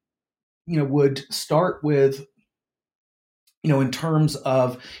that, would start with, in terms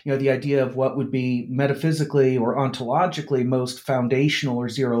of, the idea of what would be metaphysically or ontologically most foundational or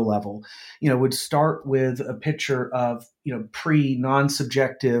zero level, would start with a picture of,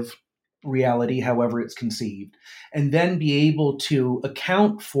 non-subjective reality, however it's conceived, and then be able to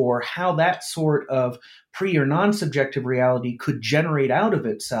account for how that sort of pre or non-subjective reality could generate out of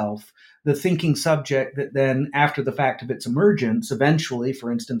itself the thinking subject that then, after the fact of its emergence, eventually,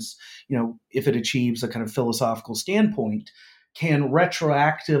 for instance, if it achieves a kind of philosophical standpoint, can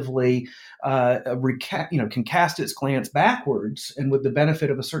retroactively can cast its glance backwards, and with the benefit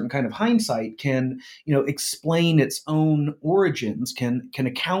of a certain kind of hindsight, can explain its own origins, can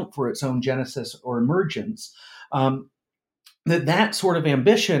account for its own genesis or emergence. That sort of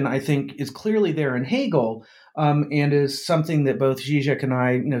ambition, I think, is clearly there in Hegel, and is something that both Zizek and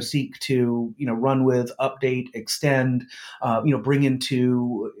I, seek to, run with, update, extend, bring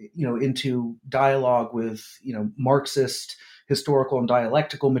into dialogue with, Marxist historical and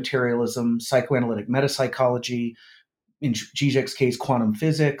dialectical materialism, psychoanalytic metapsychology, in Zizek's case, quantum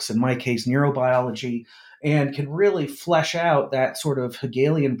physics, in my case, neurobiology, and can really flesh out that sort of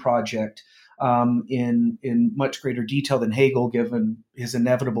Hegelian project in much greater detail than Hegel, given his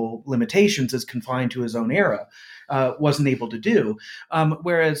inevitable limitations, is confined to his own era, wasn't able to do.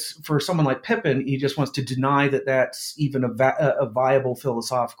 Whereas for someone like Pippin, he just wants to deny that that's even a viable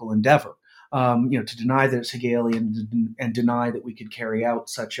philosophical endeavor. To deny that it's Hegelian and deny that we could carry out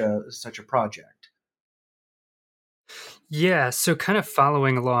such a project. Yeah, so kind of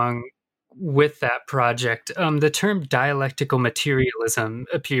following along with that project, the term dialectical materialism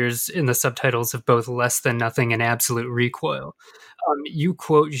appears in the subtitles of both Less Than Nothing and Absolute Recoil. You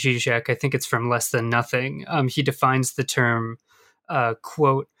quote Zizek, I think it's from Less Than Nothing. He defines the term,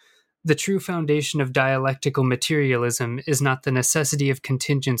 quote, "The true foundation of dialectical materialism is not the necessity of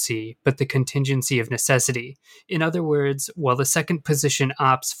contingency, but the contingency of necessity. In other words, while the second position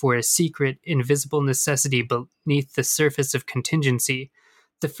opts for a secret, invisible necessity beneath the surface of contingency,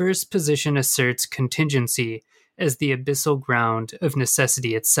 the first position asserts contingency as the abyssal ground of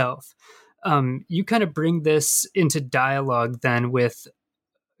necessity itself." You kind of bring this into dialogue then with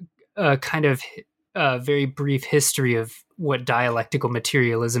a kind of very brief history of what dialectical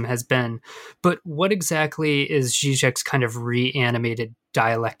materialism has been. But what exactly is Zizek's kind of reanimated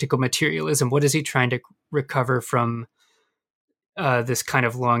dialectical materialism? What is he trying to recover from this kind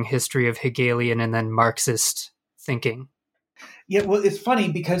of long history of Hegelian and then Marxist thinking? Yeah, well, it's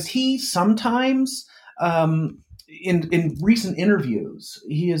funny because he sometimes, in recent interviews,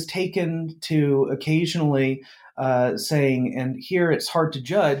 he has taken to occasionally saying, and here it's hard to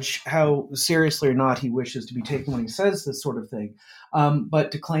judge how seriously or not he wishes to be taken when he says this sort of thing,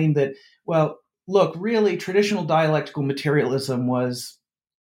 but to claim that, well, look, really, traditional dialectical materialism was,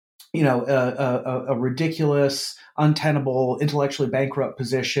 a ridiculous, untenable, intellectually bankrupt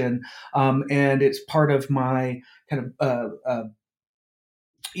position, and it's part of my kind of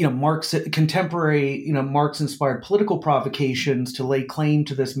contemporary, Marx-inspired political provocations to lay claim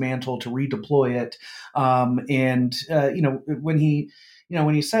to this mantle, to redeploy it, and when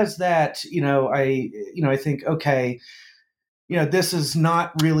he says that, I think, okay, this is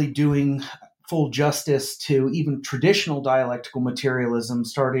not really doing full justice to even traditional dialectical materialism,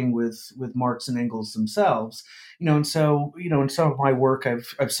 starting with Marx and Engels themselves, and so, in some of my work,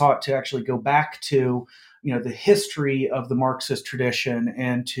 I've sought to actually go back to the history of the Marxist tradition,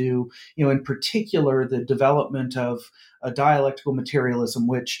 and to, in particular, the development of a dialectical materialism,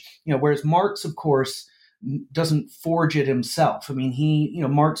 which, whereas Marx, of course, doesn't forge it himself. I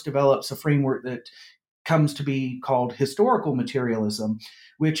mean, Marx develops a framework that comes to be called historical materialism,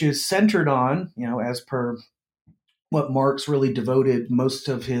 which is centered on, as per what Marx really devoted most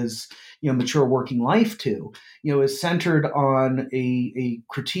of his mature working life to, is centered on a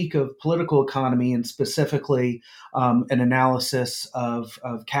critique of political economy, and specifically an analysis of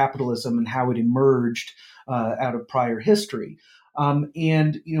capitalism and how it emerged out of prior history.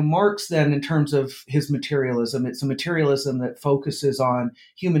 And Marx then, in terms of his materialism, it's a materialism that focuses on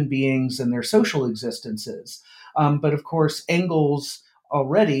human beings and their social existences. But of course, Engels,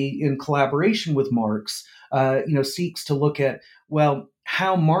 already in collaboration with Marx, seeks to look at, well,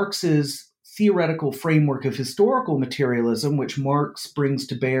 how Marx's theoretical framework of historical materialism, which Marx brings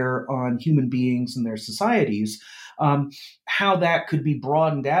to bear on human beings and their societies, how that could be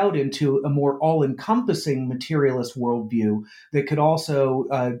broadened out into a more all-encompassing materialist worldview that could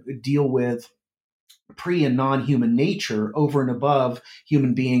also deal with pre and non-human nature over and above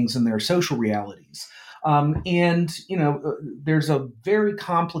human beings and their social realities. And there's a very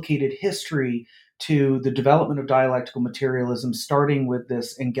complicated history to the development of dialectical materialism, starting with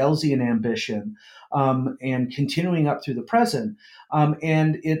this Engelsian ambition and continuing up through the present.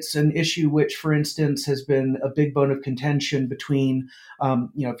 And it's an issue which, for instance, has been a big bone of contention between,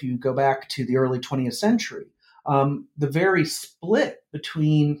 if you go back to the early 20th century, the very split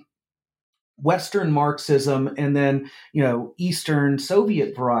between Western Marxism and then, Eastern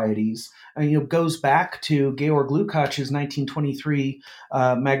Soviet varieties, goes back to Georg Lukács's 1923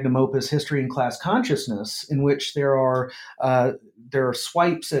 magnum opus, History and Class Consciousness, in which there are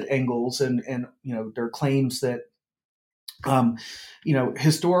swipes at Engels and there are claims that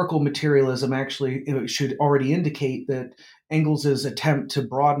historical materialism actually should already indicate that Engels's attempt to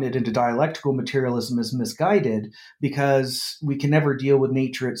broaden it into dialectical materialism is misguided, because we can never deal with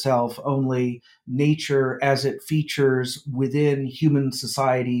nature itself, only nature as it features within human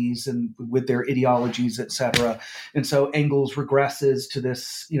societies and with their ideologies, etc. And so Engels regresses to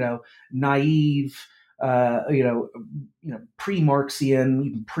this, naive, pre-Marxian,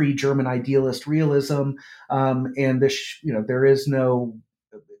 even pre-German idealist realism, and this, there's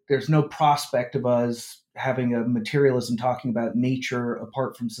no prospect of us having a materialism talking about nature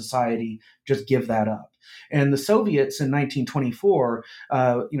apart from society. Just give that up. And the Soviets in 1924,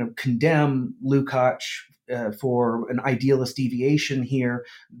 condemn Lukács for an idealist deviation here.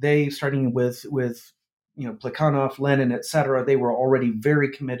 They, starting with Plekhanov, Lenin, etc., they were already very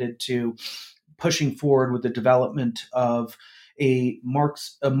committed to pushing forward with the development of a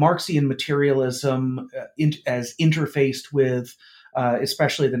Marxian materialism as interfaced with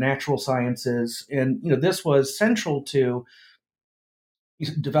especially the natural sciences. And, this was central to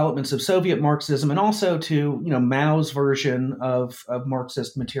developments of Soviet Marxism and also to, Mao's version of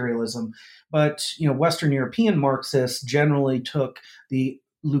Marxist materialism. But, Western European Marxists generally took the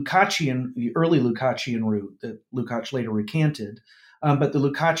early Lukácsian route that Lukács later recanted, but the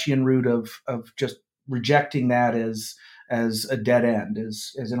Lukácsian route of just rejecting that as a dead end,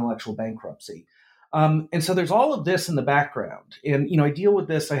 as intellectual bankruptcy. And so there's all of this in the background. And, I deal with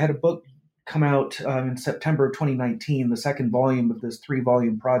this. I had a book come out in September of 2019, the second volume of this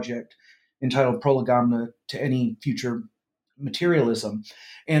 3-volume project entitled Prolegomena to Any Future Materialism.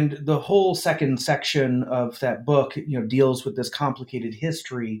 And the whole second section of that book, deals with this complicated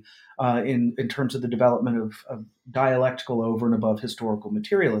history in terms of the development of dialectical over and above historical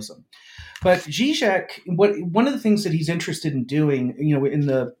materialism. But Zizek, one of the things that he's interested in doing, in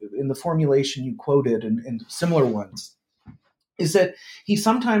the formulation you quoted and similar ones, is that he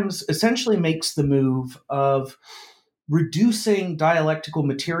sometimes essentially makes the move of reducing dialectical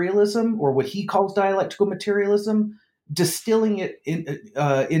materialism, or what he calls dialectical materialism, distilling it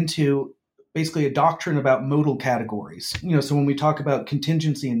into basically a doctrine about modal categories. So when we talk about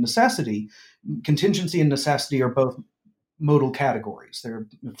contingency and necessity are both modal categories. They're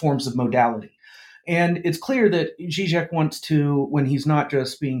forms of modality. And it's clear that Zizek wants to, when he's not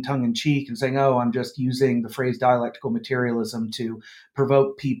just being tongue-in-cheek and saying, I'm just using the phrase dialectical materialism to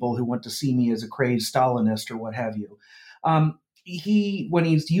provoke people who want to see me as a crazed Stalinist or what have you. When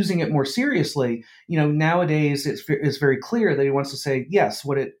he's using it more seriously, nowadays it's very clear that he wants to say, yes,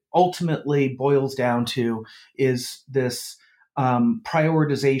 what it ultimately boils down to is this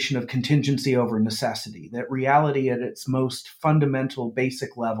prioritization of contingency over necessity, that reality at its most fundamental,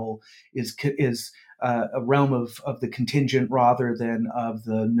 basic level is a realm of the contingent rather than of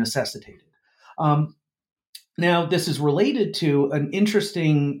the necessitated. Now, this is related to an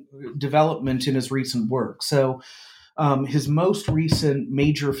interesting development in his recent work. So his most recent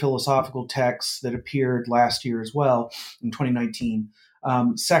major philosophical text that appeared last year as well, in 2019,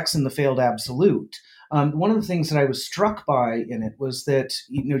 Sex and the Failed Absolute. One of the things that I was struck by in it was that,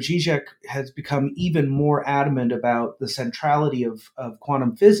 Zizek has become even more adamant about the centrality of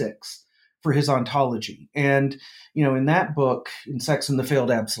quantum physics for his ontology. And, in that book, in Sex and the Failed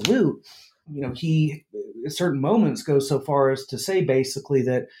Absolute, he at certain moments goes so far as to say basically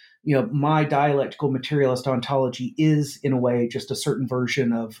that, my dialectical materialist ontology is, in a way, just a certain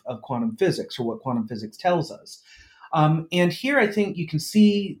version of quantum physics, or what quantum physics tells us. And here I think you can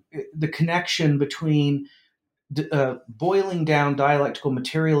see the connection between boiling down dialectical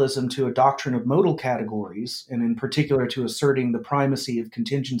materialism to a doctrine of modal categories, and in particular to asserting the primacy of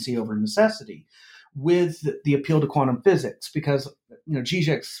contingency over necessity, with the appeal to quantum physics. Because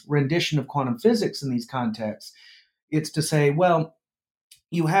Zizek's rendition of quantum physics in these contexts, it's to say, well,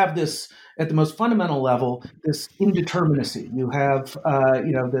 you have this, at the most fundamental level, this indeterminacy. You have,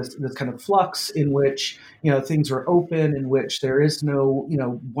 this kind of flux in which, things are open, in which there is no,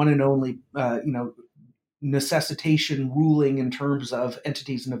 one and only, necessitation ruling in terms of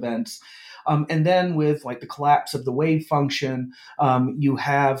entities and events. And then with like the collapse of the wave function, you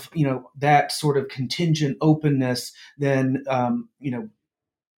have, that sort of contingent openness then,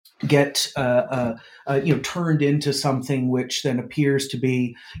 get turned into something which then appears to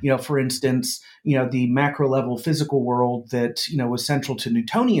be, for instance, the macro level physical world that was central to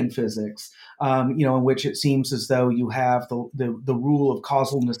Newtonian physics, in which it seems as though you have the rule of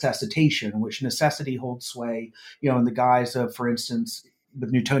causal necessitation, in which necessity holds sway, in the guise of, for instance,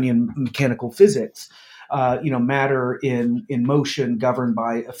 with Newtonian mechanical physics, matter in motion governed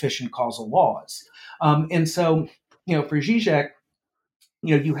by efficient causal laws, and so for Zizek,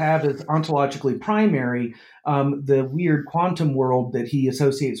 you have as ontologically primary the weird quantum world that he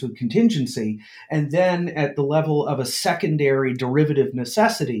associates with contingency. And then at the level of a secondary derivative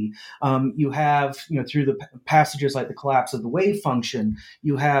necessity, you have, through the passages like the collapse of the wave function,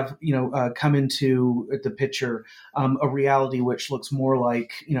 you have, come into the picture a reality which looks more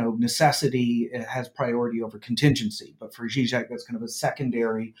like, necessity has priority over contingency. But for Zizek, that's kind of a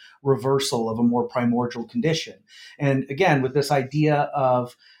secondary reversal of a more primordial condition. And again, with this idea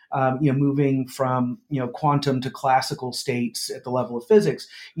of moving from quantum to classical states at the level of physics,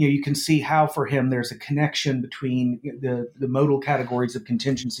 you can see how for him there's a connection between the modal categories of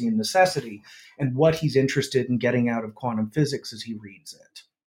contingency and necessity and what he's interested in getting out of quantum physics as he reads it.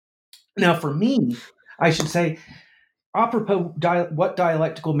 Now, for me, I should say, apropos what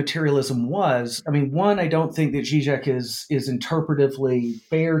dialectical materialism was, one, I don't think that Zizek is interpretively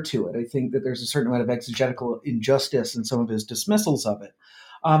fair to it. I think that there's a certain amount of exegetical injustice in some of his dismissals of it.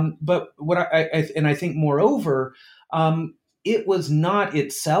 But what I think, moreover, it was not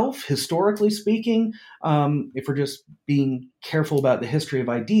itself, historically speaking, if we're just being careful about the history of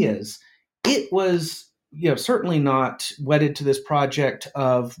ideas, it was certainly not wedded to this project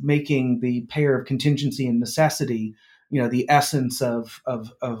of making the pair of contingency and necessity, the essence of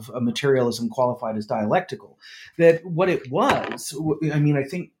a materialism qualified as dialectical. That what it was, I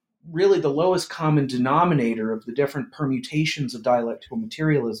think, really the lowest common denominator of the different permutations of dialectical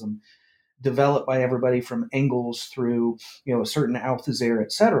materialism developed by everybody from Engels through, a certain Althusser,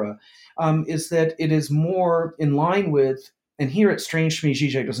 et cetera, is that it is more in line with, and here it's strange to me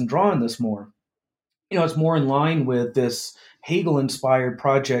Zizek doesn't draw on this more, it's more in line with this Hegel-inspired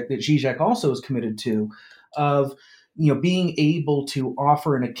project that Zizek also is committed to, of being able to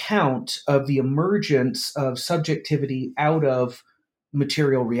offer an account of the emergence of subjectivity out of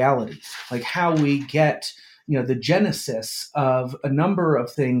material reality, like how we get the genesis of a number of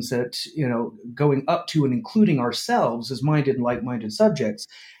things that going up to and including ourselves as minded and like-minded subjects,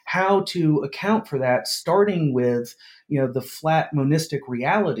 how to account for that, starting with the flat monistic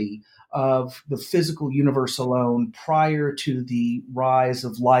reality of the physical universe alone prior to the rise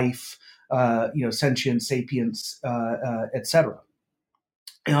of life, sentience, sapience, etc.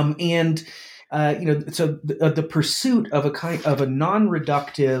 So the pursuit of a kind of a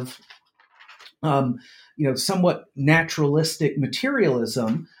non-reductive, somewhat naturalistic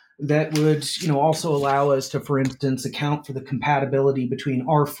materialism that would, also allow us to, for instance, account for the compatibility between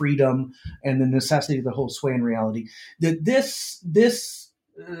our freedom and the necessity of the whole sway in reality. That this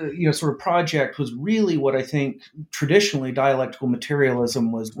sort of project was really what I think traditionally dialectical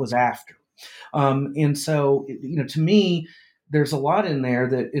materialism was after. And so, to me, there's a lot in there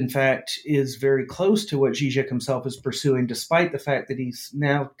that, in fact, is very close to what Zizek himself is pursuing, despite the fact that he's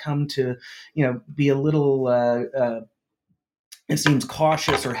now come to, be a little, it seems,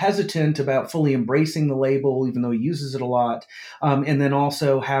 cautious or hesitant about fully embracing the label, even though he uses it a lot. And then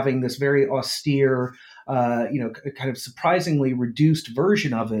also having this very austere, kind of surprisingly reduced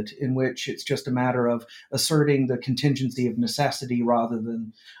version of it, in which it's just a matter of asserting the contingency of necessity rather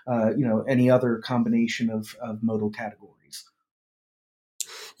than, any other combination of modal categories.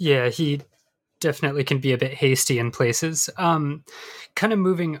 Yeah, he definitely can be a bit hasty in places. Kind of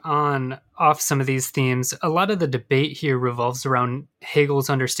moving on off some of these themes, a lot of the debate here revolves around Hegel's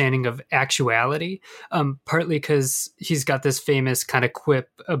understanding of actuality, partly because he's got this famous kind of quip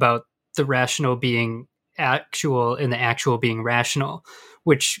about the rational being actual and the actual being rational,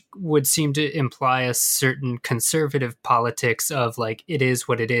 which would seem to imply a certain conservative politics of like, it is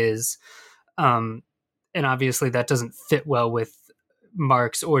what it is. And obviously that doesn't fit well with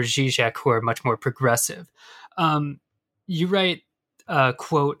Marx or Zizek, who are much more progressive. You write,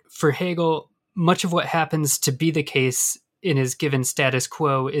 quote, for Hegel, much of what happens to be the case in his given status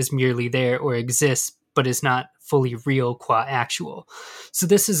quo is merely there or exists, but is not fully real qua actual. So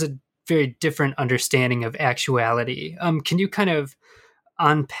this is a very different understanding of actuality. Can you kind of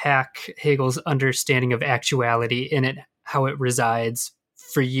unpack Hegel's understanding of actuality in it, how it resides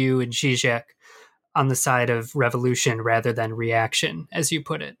for you and Zizek, on the side of revolution rather than reaction, as you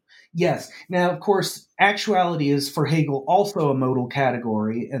put it. Yes. Now, of course, actuality is for Hegel also a modal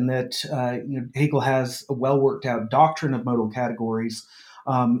category, and that Hegel has a well worked out doctrine of modal categories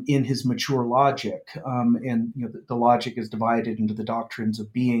in his mature logic, and the logic is divided into the doctrines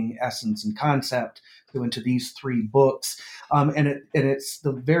of being, essence, and concept. So into these three books, and it's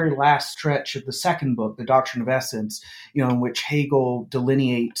the very last stretch of the second book, the Doctrine of Essence, in which Hegel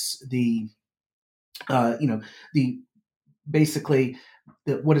delineates the basically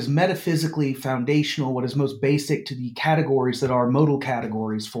what is metaphysically foundational, what is most basic to the categories that are modal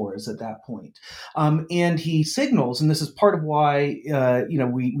categories for us at that point. And he signals, and this is part of why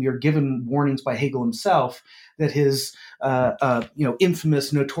we are given warnings by Hegel himself, that his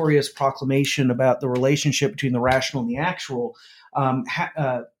infamous, notorious proclamation about the relationship between the rational and the actual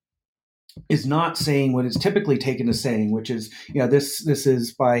is not saying what is typically taken as saying, which is, this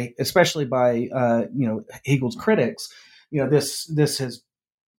is especially by Hegel's critics, this has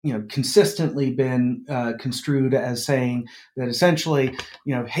consistently been construed as saying that essentially,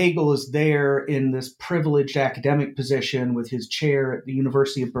 Hegel is there in this privileged academic position with his chair at the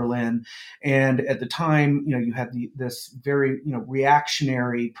University of Berlin, and at the time, you had this very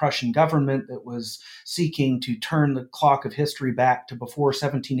reactionary Prussian government that was seeking to turn the clock of history back to before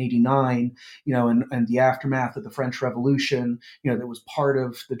 1789, and the aftermath of the French Revolution, that was part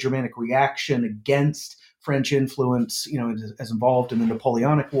of the Germanic reaction against French influence, as involved in the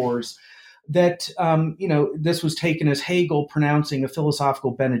Napoleonic Wars, that, this was taken as Hegel pronouncing a philosophical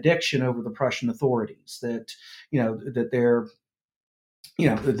benediction over the Prussian authorities, that, that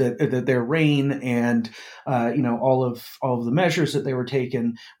their reign and, all of the measures that they were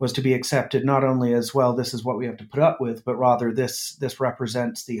taken was to be accepted not only as, well, this is what we have to put up with, but rather this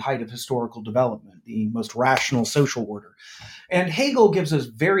represents the height of historical development, the most rational social order. And Hegel gives us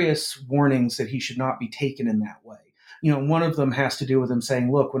various warnings that he should not be taken in that way. One of them has to do with him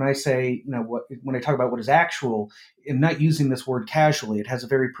saying, look, when I say, when I talk about what is actual, I'm not using this word casually. It has a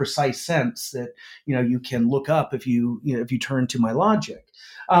very precise sense that, you can look up if you turn to my logic.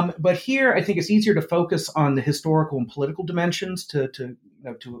 But here, I think it's easier to focus on the historical and political dimensions to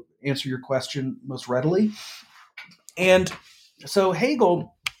answer your question most readily. And so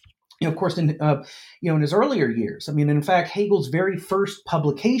Hegel, of course, in his earlier years, in fact, Hegel's very first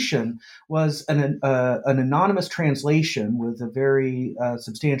publication was an anonymous translation with a very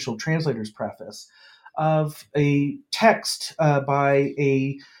substantial translator's preface of a text by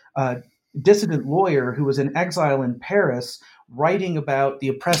a dissident lawyer who was in exile in Paris, writing about the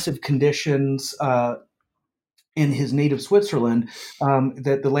oppressive conditions in his native Switzerland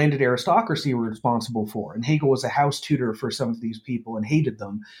that the landed aristocracy were responsible for. And Hegel was a house tutor for some of these people and hated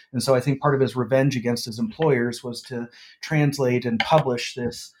them. And so I think part of his revenge against his employers was to translate and publish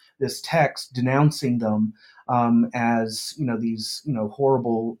this text denouncing them as, these,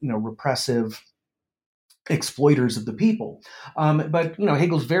 horrible, repressive exploiters of the people. But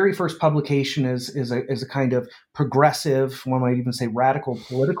Hegel's very first publication is a kind of progressive, one might even say radical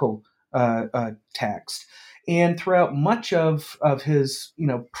political text. And throughout much of his,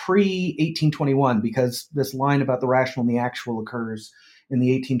 pre-1821, because this line about the rational and the actual occurs in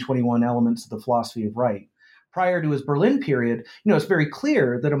the 1821 Elements of the Philosophy of Right. Prior to his Berlin period, it's very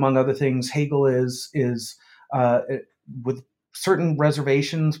clear that, among other things, Hegel is with certain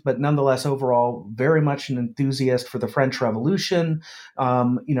reservations, but nonetheless overall very much an enthusiast for the French Revolution,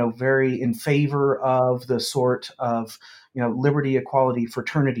 very in favor of the sort of liberty, equality,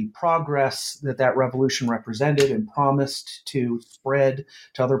 fraternity, progress that revolution represented and promised to spread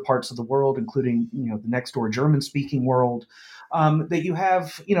to other parts of the world, including the next door German-speaking world. That you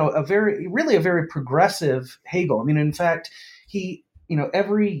have a very progressive Hegel. In fact, he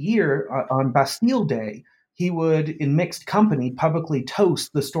every year on Bastille Day, he would, in mixed company, publicly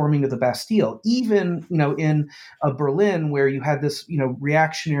toast the storming of the Bastille, even, in Berlin, where you had this,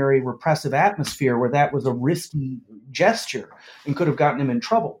 reactionary, repressive atmosphere where that was a risky gesture and could have gotten him in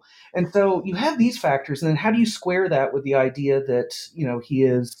trouble. And so you have these factors. And then how do you square that with the idea that, he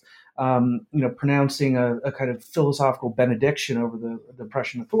is, pronouncing a kind of philosophical benediction over the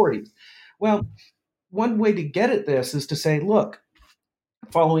Prussian authorities? Well, one way to get at this is to say, look,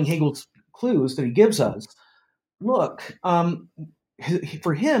 following Hegel's clues that he gives us, look,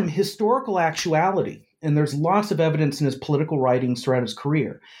 for him, historical actuality, and there's lots of evidence in his political writings throughout his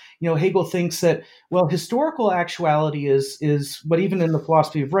career. Hegel thinks that, well, historical actuality is what even in the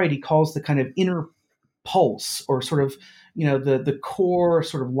Philosophy of Right, he calls the kind of inner pulse, or sort of, the core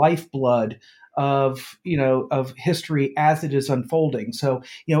sort of lifeblood of history as it is unfolding. So,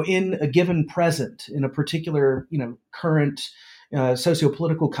 in a given present, in a particular, current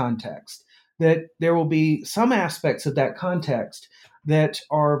socio-political context, that there will be some aspects of that context that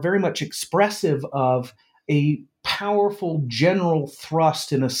are very much expressive of a powerful general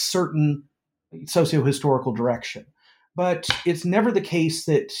thrust in a certain socio-historical direction. But it's never the case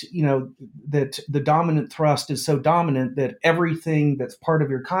that, that the dominant thrust is so dominant that everything that's part of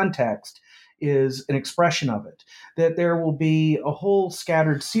your context is an expression of it. That there will be a whole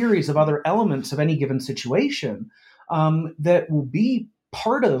scattered series of other elements of any given situation that will be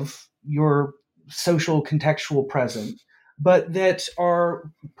part of your social contextual present, but that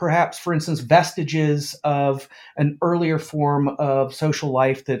are perhaps, for instance, vestiges of an earlier form of social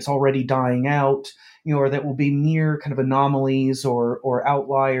life that's already dying out, or that will be mere kind of anomalies or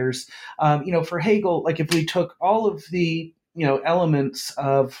outliers. For Hegel, like if we took all of the, elements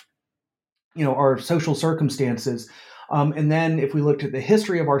of, our social circumstances, and then if we looked at the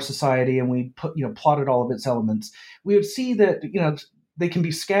history of our society and we plotted all of its elements, we would see that, they can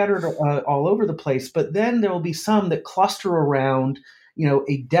be scattered all over the place, but then there will be some that cluster around,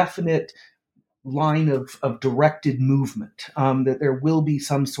 a definite line of directed movement, that there will be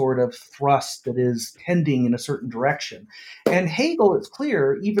some sort of thrust that is tending in a certain direction. And Hegel, it's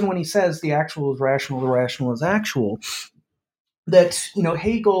clear, even when he says the actual is rational, the rational is actual, that,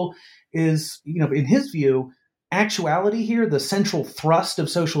 Hegel is, in his view, actuality here, the central thrust of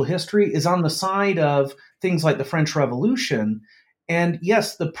social history, is on the side of things like the French Revolution. And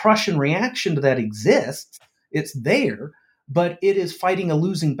yes, the Prussian reaction to that exists. It's there, but it is fighting a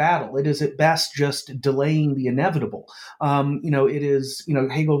losing battle. It is at best just delaying the inevitable. It is,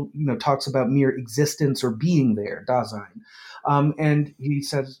 Hegel, talks about mere existence or being there, Dasein. And he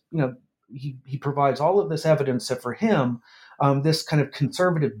says, he provides all of this evidence that for him, this kind of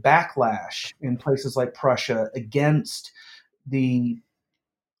conservative backlash in places like Prussia against the,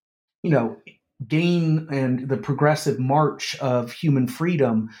 gain and the progressive march of human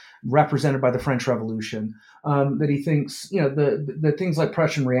freedom represented by the French Revolution, that he thinks, the things like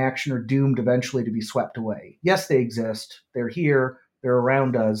Prussian reaction are doomed eventually to be swept away. Yes, they exist. They're here. They're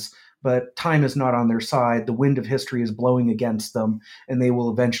around us. But time is not on their side. The wind of history is blowing against them, and they will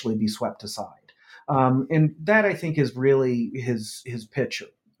eventually be swept aside. And that, I think, is really his picture,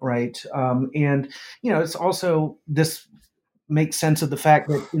 right? It's also this makes sense of the fact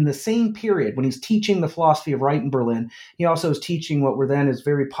that in the same period, when he's teaching the philosophy of right in Berlin, he also is teaching what were then his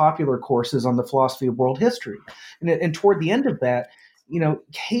very popular courses on the philosophy of world history. And toward the end of that,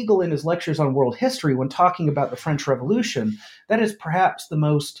 Hegel in his lectures on world history, when talking about the French Revolution, that is perhaps the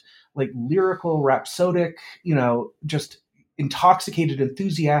most lyrical, rhapsodic, just intoxicated,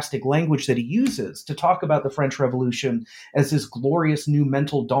 enthusiastic language that he uses to talk about the French Revolution as this glorious new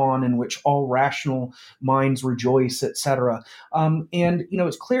mental dawn in which all rational minds rejoice, etc.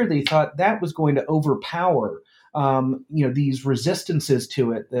 It's clear that he thought that was going to overpower these resistances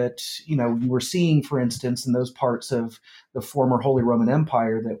to it that, you were seeing, for instance, in those parts of the former Holy Roman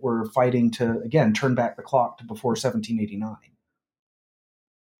Empire that were fighting to, again, turn back the clock to before 1789.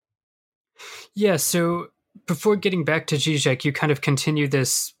 Yeah, so before getting back to Zizek, you kind of continue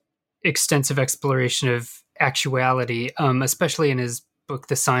this extensive exploration of actuality, especially in his book,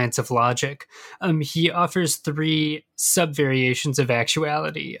 The Science of Logic. He offers 3 subvariations of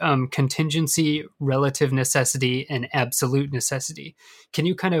actuality: contingency, relative necessity, and absolute necessity. Can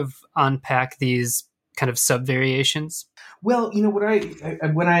you kind of unpack these kind of subvariations? Well,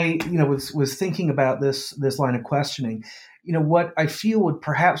 what when I was thinking about this line of questioning, what I feel would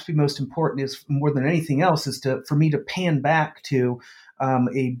perhaps be most important is, more than anything else, is for me to pan back to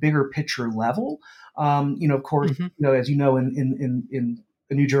a bigger picture level. Of course, as you know, in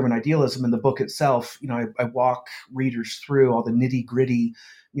A New German Idealism, in the book itself, I walk readers through all the nitty gritty,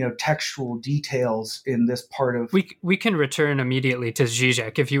 textual details in this part of. We can return immediately to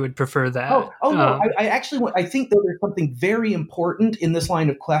Zizek if you would prefer that. No, I think that there's something very important in this line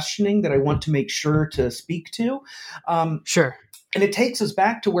of questioning that I want to make sure to speak to. Sure. And it takes us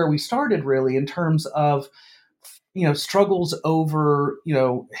back to where we started, really, in terms of, struggles over,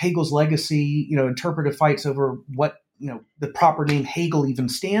 Hegel's legacy, interpretive fights over what, the proper name Hegel even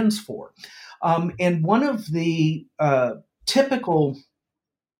stands for. And one of the typical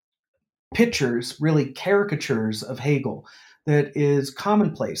pictures, really caricatures of Hegel, that is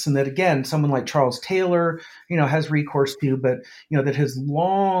commonplace, and that, again, someone like Charles Taylor, has recourse to, but, that has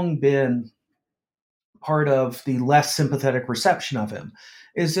long been part of the less sympathetic reception of him,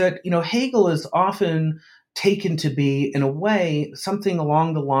 is that, Hegel is often taken to be, in a way, something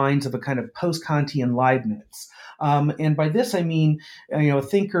along the lines of a kind of post-Kantian Leibniz. And by this, I mean, a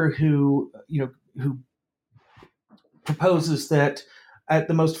thinker who proposes that at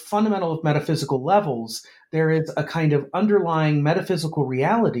the most fundamental of metaphysical levels, there is a kind of underlying metaphysical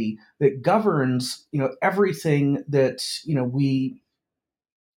reality that governs, everything that, we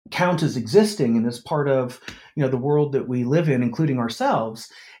count as existing and as part of, the world that we live in, including ourselves.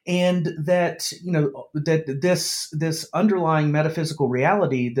 And that, that this underlying metaphysical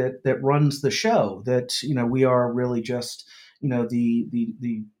reality that runs the show, that, we are really just,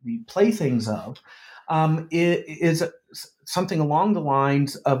 the playthings of, it is something along the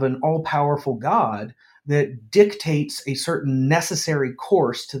lines of an all-powerful God that dictates a certain necessary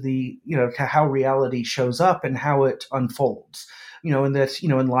course to to how reality shows up and how it unfolds. And that,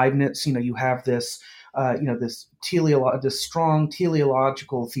 in Leibniz, you have this, this strong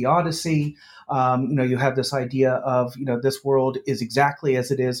teleological theodicy. You have this idea of, this world is exactly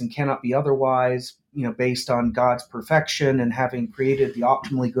as it is and cannot be otherwise, based on God's perfection and having created the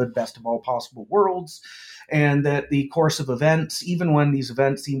optimally good, best of all possible worlds. And that the course of events, even when these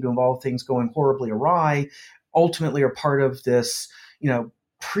events seem to involve things going horribly awry, ultimately are part of this,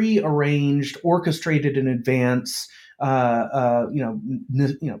 pre-arranged, orchestrated in advance,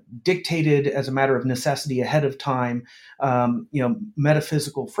 dictated as a matter of necessity ahead of time,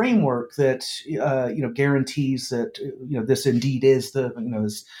 metaphysical framework that, guarantees that, this indeed is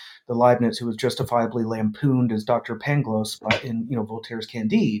is the Leibniz who was justifiably lampooned as Dr. Pangloss in, Voltaire's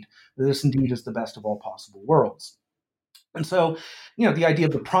Candide. This indeed is the best of all possible worlds. And so, the idea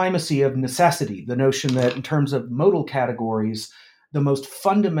of the primacy of necessity, the notion that in terms of modal categories, the most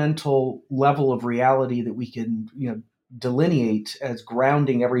fundamental level of reality that we can, delineate as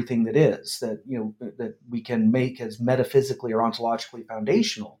grounding everything that is, that we can make as metaphysically or ontologically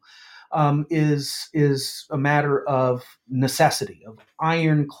foundational, is a matter of necessity, of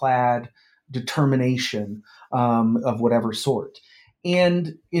ironclad determination of whatever sort.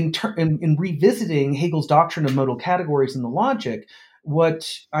 And in revisiting Hegel's doctrine of modal categories in the logic,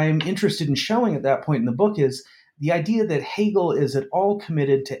 what I'm interested in showing at that point in the book is the idea that Hegel is at all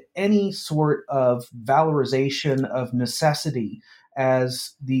committed to any sort of valorization of necessity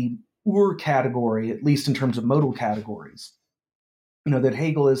as the category, at least in terms of modal categories. That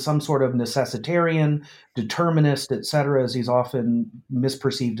Hegel is some sort of necessitarian, determinist, etc., as he's often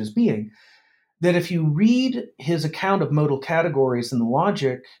misperceived as being. That if you read his account of modal categories in the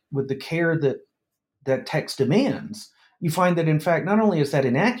logic with the care that text demands, you find that, in fact, not only is that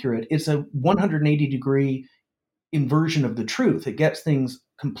inaccurate, it's a 180-degree inversion of the truth. It gets things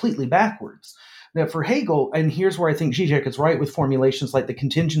completely backwards. That for Hegel, and here's where I think Zizek is right with formulations like the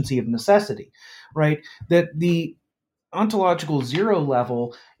contingency of necessity, right? That the ontological zero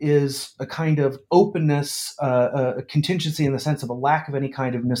level is a kind of openness, a contingency in the sense of a lack of any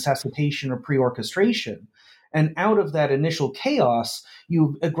kind of necessitation or pre-orchestration. And out of that initial chaos,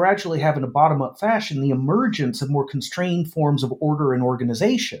 you gradually have in a bottom-up fashion the emergence of more constrained forms of order and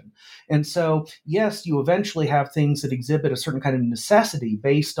organization. And so, yes, you eventually have things that exhibit a certain kind of necessity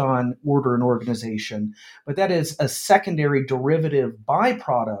based on order and organization, but that is a secondary derivative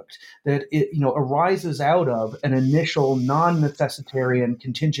byproduct that arises out of an initial non-necessitarian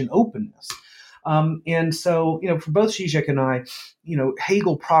contingent openness. And so, for both Zizek and I,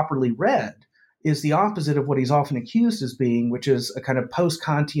 Hegel properly read is the opposite of what he's often accused as being, which is a kind of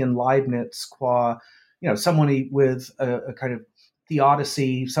post-Kantian Leibniz qua, someone with a kind of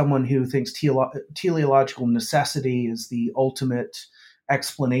theodicy, someone who thinks teleological necessity is the ultimate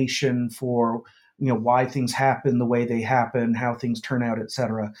explanation for, why things happen the way they happen, how things turn out,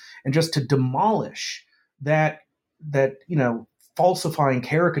 etc. And just to demolish that falsifying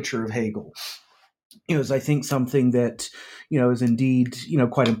caricature of Hegel, is I think something that, is indeed,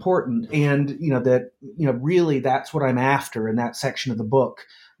 quite important. And, that, really that's what I'm after in that section of the book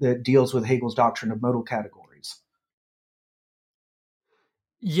that deals with Hegel's doctrine of modal categories.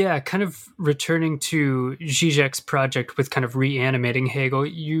 Yeah, kind of returning to Zizek's project with kind of reanimating Hegel,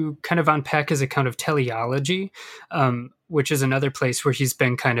 you kind of unpack his account of teleology, which is another place where he's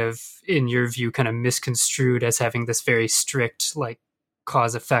been kind of, in your view, kind of misconstrued as having this very strict, like,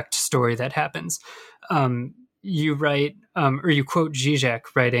 cause-effect story that happens. You write, or you quote Zizek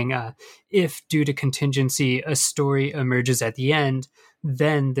writing, if due to contingency a story emerges at the end,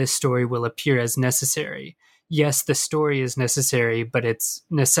 then this story will appear as necessary. Yes, the story is necessary, but its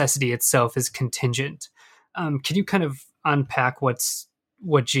necessity itself is contingent. Can you kind of unpack what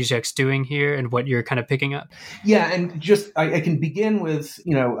Zizek's doing here and what you're kind of picking up? Yeah, and just I can begin with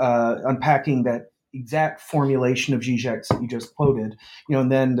unpacking that exact formulation of Zizek's that you just quoted,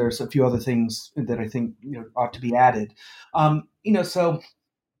 and then there's a few other things that I think ought to be added. So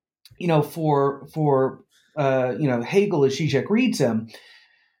for Hegel as Zizek reads him,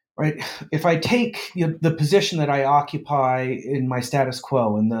 right? If I take the position that I occupy in my status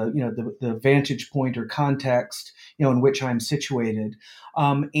quo and the vantage point or context in which I'm situated,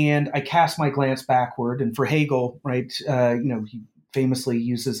 and I cast my glance backward, and for Hegel, right, he famously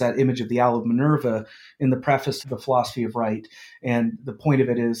uses that image of the Owl of Minerva in the preface to the Philosophy of Right, and the point of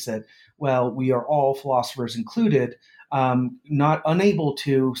it is that, well, we are all, philosophers included, not unable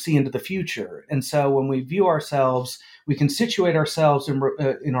to see into the future. And so when we view ourselves, we can situate ourselves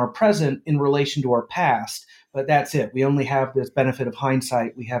in our present in relation to our past, but that's it. We only have this benefit of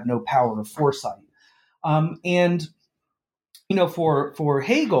hindsight. We have no power of foresight. And for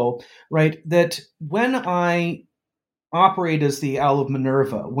Hegel, right, that when I operate as the Owl of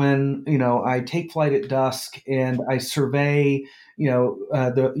Minerva, when I take flight at dusk and I survey,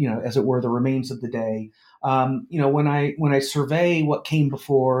 as it were, the remains of the day. When I survey what came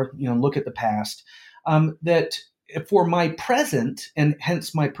before, look at the past, that for my present and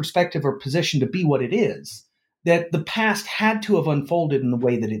hence my perspective or position to be what it is, that the past had to have unfolded in the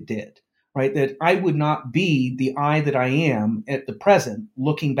way that it did, right? That I would not be the I that I am at the present,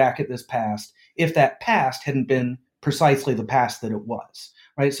 looking back at this past, if that past hadn't been precisely the past that it was,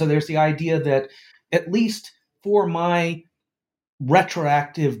 right? So there's the idea that at least for my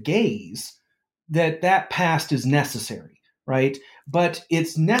retroactive gaze, that past is necessary, right? But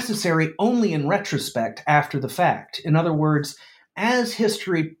it's necessary only in retrospect after the fact. In other words, as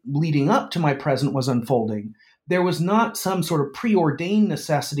history leading up to my present was unfolding, there was not some sort of preordained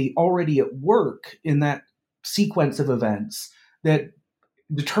necessity already at work in that sequence of events that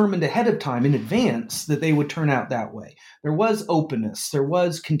determined ahead of time in advance that they would turn out that way. There was openness, there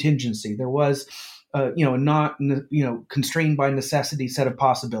was contingency, there was not constrained by necessity set of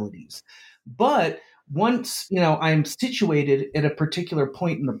possibilities. But once I'm situated at a particular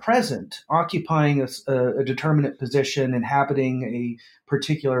point in the present, occupying a determinate position, inhabiting a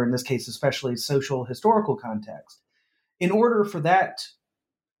particular, in this case especially, social historical context, in order for that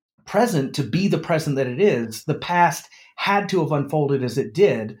present to be the present that it is, the past had to have unfolded as it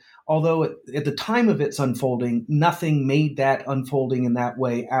did, although at the time of its unfolding, nothing made that unfolding in that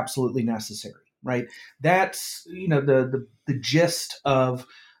way absolutely necessary, right? That's the gist of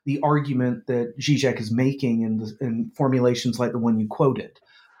the argument that Zizek is making in formulations like the one you quoted.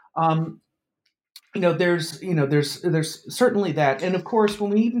 There's certainly that, and of course,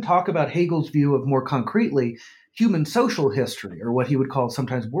 when we even talk about Hegel's view of more concretely human social history, or what he would call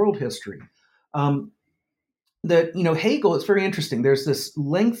sometimes world history, that Hegel, it's very interesting. There's this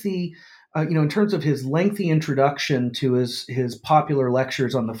lengthy, in terms of his lengthy introduction to his popular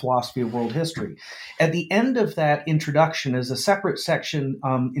lectures on the philosophy of world history. At the end of that introduction is a separate section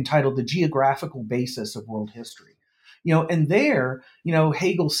entitled "The Geographical Basis of World History." And there,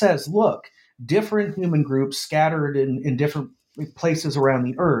 Hegel says, look, different human groups scattered in different places around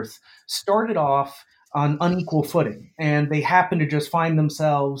the earth started off on unequal footing, and they happen to just find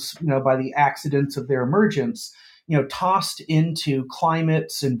themselves, by the accidents of their emergence, tossed into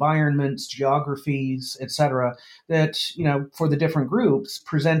climates, environments, geographies, etc., that, for the different groups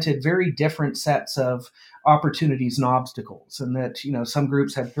presented very different sets of opportunities and obstacles, and that, some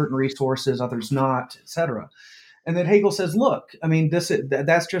groups had certain resources, others not, etc. And then Hegel says, look, I mean,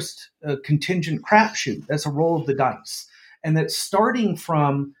 that's just a contingent crapshoot. That's a roll of the dice. And that starting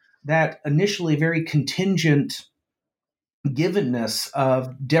from that initially very contingent givenness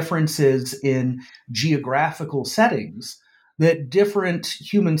of differences in geographical settings, that different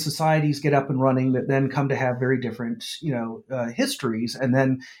human societies get up and running that then come to have very different, histories and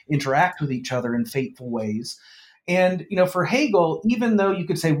then interact with each other in fateful ways. And, for Hegel, even though you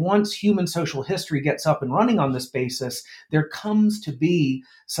could say once human social history gets up and running on this basis, there comes to be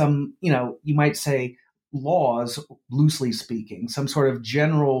some, you might say, laws, loosely speaking, some sort of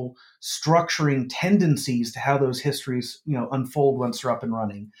general structuring tendencies to how those histories, unfold once they're up and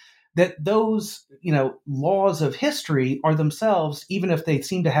running. That those, laws of history are themselves, even if they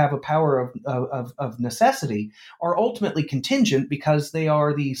seem to have a power of necessity, are ultimately contingent because they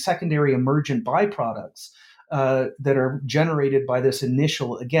are the secondary emergent byproducts that are generated by this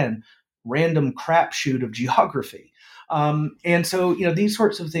initial, again, random crapshoot of geography. And so, these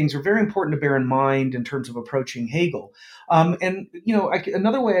sorts of things are very important to bear in mind in terms of approaching Hegel.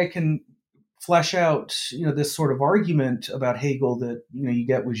 Another way I can flesh out, this sort of argument about Hegel that, you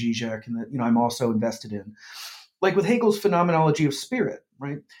get with Zizek and that, I'm also invested in, like with Hegel's phenomenology of spirit,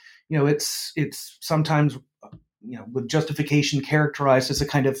 right? It's sometimes, with justification characterized as a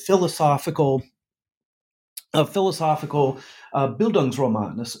kind of philosophical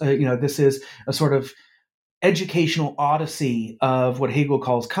Bildungsroman. This is a sort of educational odyssey of what Hegel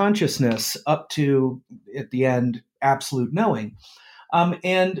calls consciousness up to, at the end, absolute knowing.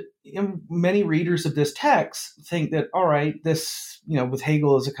 And many readers of this text think that, all right, this, with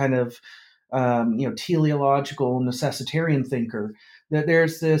Hegel as a kind of, teleological necessitarian thinker, that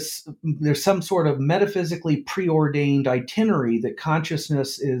there's some sort of metaphysically preordained itinerary that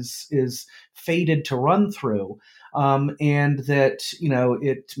consciousness is fated to run through, and that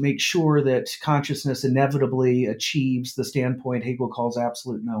it makes sure that consciousness inevitably achieves the standpoint Hegel calls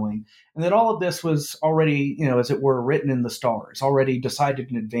absolute knowing, and that all of this was already, as it were, written in the stars, already decided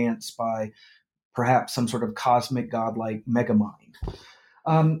in advance by perhaps some sort of cosmic godlike megamind.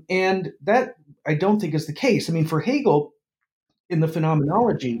 And that I don't think is the case. I mean, for Hegel, in the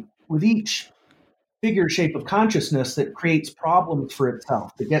phenomenology, with each figure shape of consciousness that creates problems for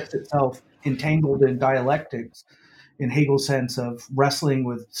itself, that gets itself entangled in dialectics, in Hegel's sense of wrestling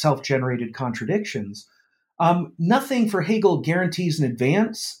with self-generated contradictions, nothing for Hegel guarantees in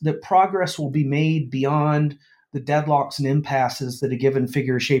advance that progress will be made beyond the deadlocks and impasses that a given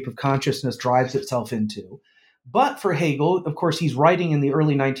figure shape of consciousness drives itself into. But for Hegel, of course, he's writing in the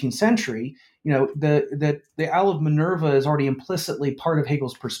early 19th century, the Owl of Minerva is already implicitly part of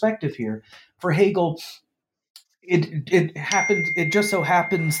Hegel's perspective here. For Hegel, it just so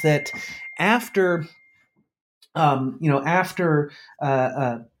happens that after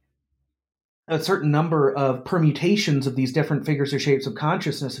a certain number of permutations of these different figures or shapes of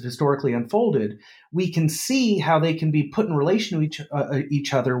consciousness have historically unfolded, we can see how they can be put in relation to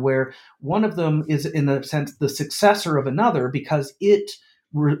each other, where one of them is, in a sense, the successor of another because it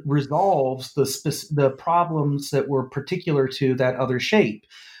resolves the problems that were particular to that other shape.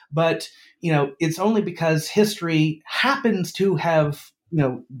 But it's only because history happens to have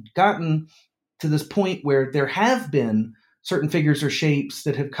gotten to this point where there have been certain figures or shapes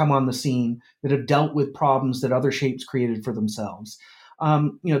that have come on the scene that have dealt with problems that other shapes created for themselves.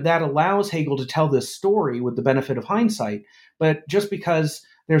 That allows Hegel to tell this story with the benefit of hindsight. But just because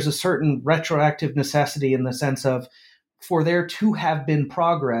there's a certain retroactive necessity in the sense of, for there to have been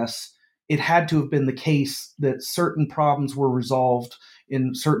progress, it had to have been the case that certain problems were resolved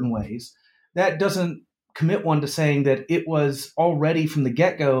in certain ways. That doesn't commit one to saying that it was already from the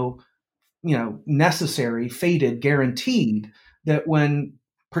get-go necessary, fated, guaranteed that when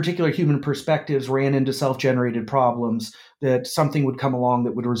particular human perspectives ran into self-generated problems, that something would come along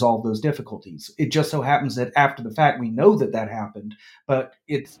that would resolve those difficulties. It just so happens that after the fact, we know that happened, but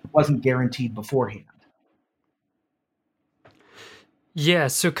it wasn't guaranteed beforehand. Yeah,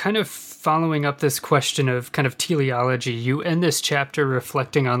 so kind of following up this question of kind of teleology, you end this chapter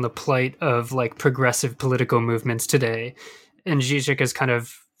reflecting on the plight of progressive political movements today. And Zizek is kind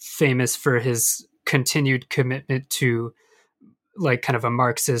of famous for his continued commitment to kind of a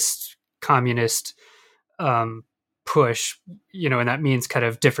Marxist communist push, and that means kind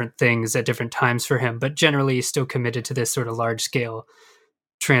of different things at different times for him, but generally he's still committed to this sort of large scale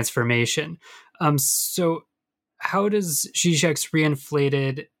transformation. So how does Zizek's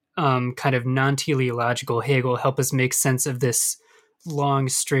reinflated kind of non-teleological Hegel help us make sense of this long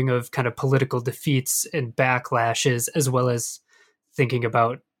string of kind of political defeats and backlashes, as well as thinking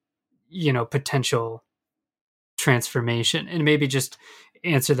about potential transformation? And maybe just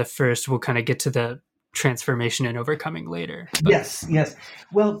answer the first, we'll kind of get to the transformation and overcoming later. Yes.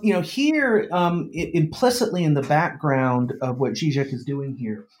 Well, here, implicitly in the background of what Zizek is doing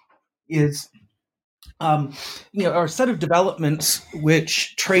here is, a set of developments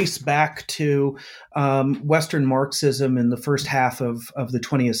which trace back to Western Marxism in the first half of the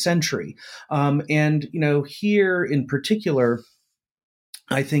 20th century. And here in particular,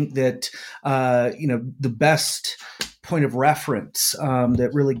 I think that, the best point of reference that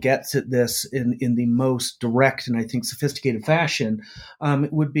really gets at this in the most direct and I think sophisticated fashion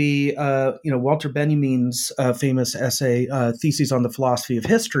would be, Walter Benjamin's famous essay, Theses on the Philosophy of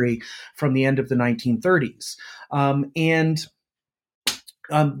History from the end of the 1930s. And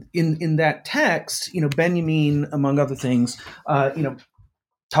in that text, Benjamin, among other things,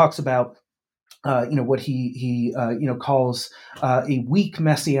 talks about what he calls a weak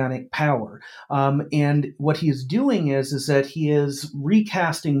messianic power, and what he is doing is that he is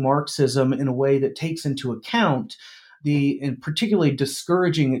recasting Marxism in a way that takes into account the particularly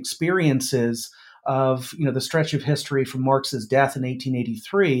discouraging experiences of the stretch of history from Marx's death in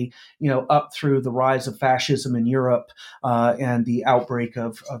 1883, up through the rise of fascism in Europe and the outbreak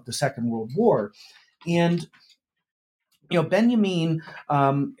of the Second World War, and Benjamin,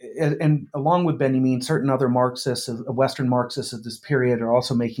 and along with Benjamin, certain other Marxists, Western Marxists of this period, are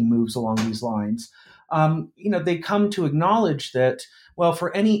also making moves along these lines. They come to acknowledge that, well,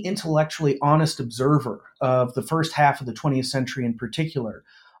 for any intellectually honest observer of the first half of the 20th century in particular,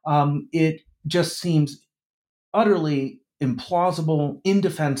 it just seems utterly implausible,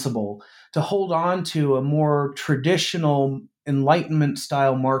 indefensible to hold on to a more traditional Enlightenment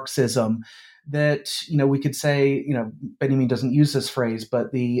style Marxism that, we could say, Benjamin doesn't use this phrase,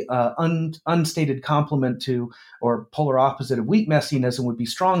 but the unstated complement to or polar opposite of weak messianism would be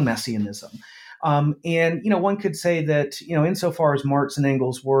strong messianism. And one could say that, insofar as Marx and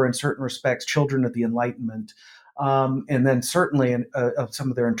Engels were in certain respects children of the Enlightenment, and then certainly of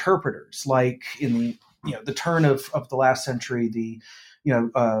some of their interpreters, like in the turn of the last century, the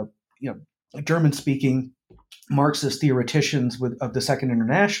German-speaking Marxist theoreticians of the Second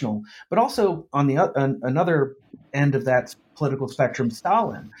International, but also on the another end of that political spectrum,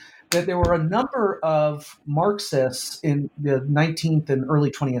 Stalin. That there were a number of Marxists in the 19th and early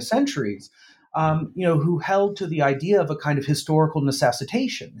 20th centuries, who held to the idea of a kind of historical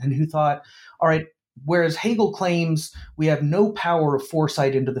necessitation, and who thought, all right, whereas Hegel claims we have no power of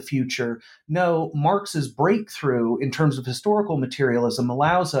foresight into the future, no, Marx's breakthrough in terms of historical materialism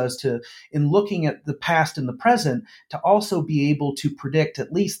allows us to, in looking at the past and the present, to also be able to predict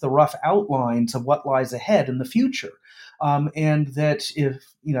at least the rough outlines of what lies ahead in the future. And that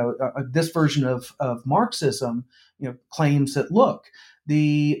if, this version of Marxism, claims that, look,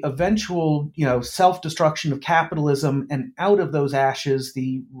 the eventual, self-destruction of capitalism, and out of those ashes,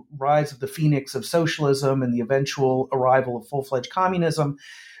 the rise of the phoenix of socialism and the eventual arrival of full-fledged communism,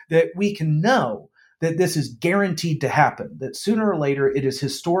 that we can know that this is guaranteed to happen, that sooner or later it is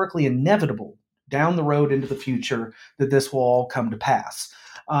historically inevitable down the road into the future that this will all come to pass.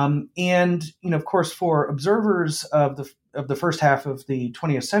 And, of course, for observers of the first half of the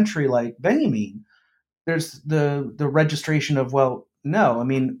 20th century, like Benjamin, there's the registration of, well, no, I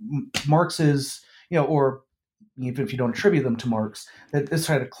mean, Marx is, or even if you don't attribute them to Marx, that this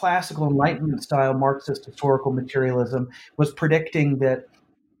kind of classical Enlightenment style Marxist historical materialism was predicting that,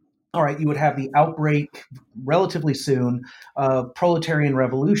 all right, you would have the outbreak relatively soon of proletarian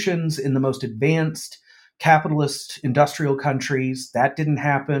revolutions in the most advanced capitalist industrial countries. That didn't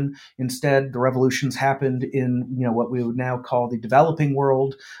happen. Instead, the revolutions happened in, what we would now call the developing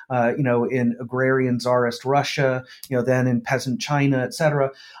world, in agrarian czarist Russia, then in peasant China, et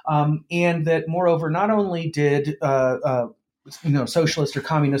cetera. And that, moreover, not only did, socialist or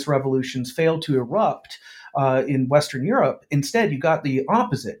communist revolutions fail to erupt in Western Europe, instead, you got the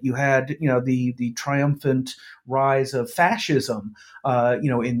opposite. You had, the triumphant rise of fascism,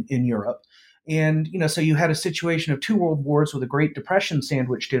 in Europe. And, so you had a situation of two world wars with a Great Depression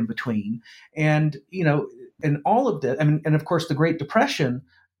sandwiched in between. And, and all of that, and of course, the Great Depression,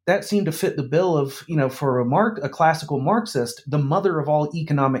 that seemed to fit the bill of, for a classical Marxist, the mother of all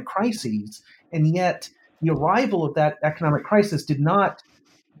economic crises. And yet the arrival of that economic crisis did not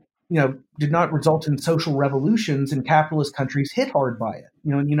result in social revolutions in capitalist countries hit hard by it.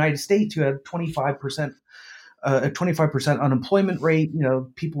 In the United States, you had 25% a 25% unemployment rate,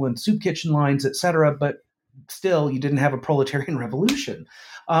 people in soup kitchen lines, et cetera, but still you didn't have a proletarian revolution.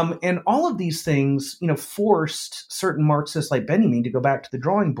 And all of these things, forced certain Marxists like Benjamin to go back to the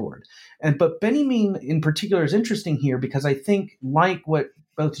drawing board. But Benjamin in particular is interesting here because I think, like what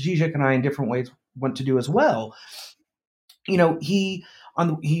both Zizek and I in different ways want to do as well, he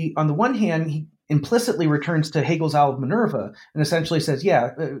on the one hand, he implicitly returns to Hegel's Owl of Minerva and essentially says,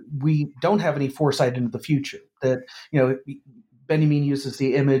 we don't have any foresight into the future. That, Benjamin uses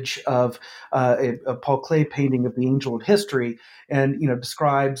the image of a Paul Klee painting of the Angel of History and,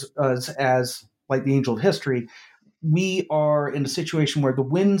 describes us as like the Angel of History. We are in a situation where the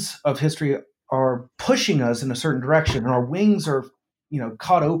winds of history are pushing us in a certain direction and our wings are,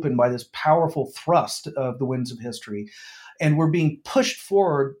 caught open by this powerful thrust of the winds of history. And we're being pushed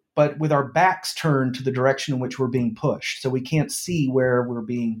forward, but with our backs turned to the direction in which we're being pushed. So we can't see where we're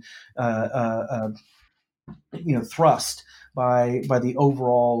being, thrust by the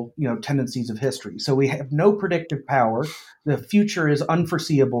overall, tendencies of history. So we have no predictive power. The future is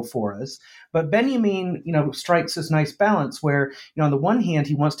unforeseeable for us. But Benjamin, strikes this nice balance where, on the one hand,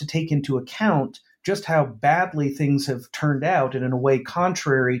 he wants to take into account just how badly things have turned out and in a way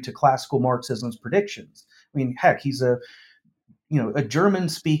contrary to classical Marxism's predictions. I mean, heck, he's a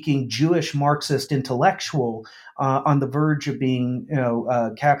German-speaking Jewish Marxist intellectual on the verge of being,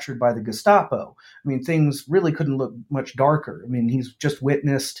 captured by the Gestapo. I mean, things really couldn't look much darker. I mean, he's just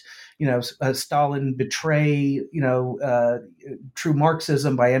witnessed, Stalin betray, true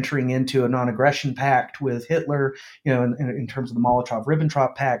Marxism by entering into a non-aggression pact with Hitler, in terms of the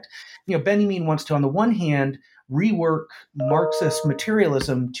Molotov-Ribbentrop Pact. Benjamin wants to, on the one hand, rework Marxist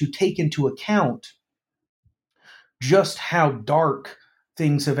materialism to take into account just how dark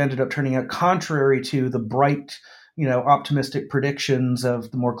things have ended up turning out, contrary to the bright optimistic predictions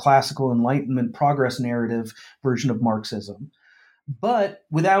of the more classical Enlightenment progress narrative version of Marxism, but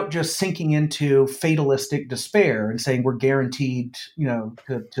without just sinking into fatalistic despair and saying we're guaranteed,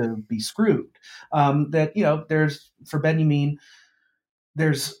 to be screwed. There's, for Benjamin,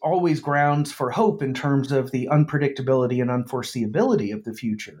 there's always grounds for hope in terms of the unpredictability and unforeseeability of the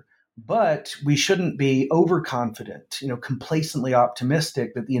future. But we shouldn't be overconfident, complacently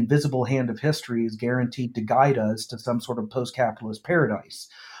optimistic that the invisible hand of history is guaranteed to guide us to some sort of post-capitalist paradise.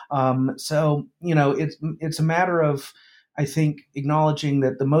 It's a matter of, I think, acknowledging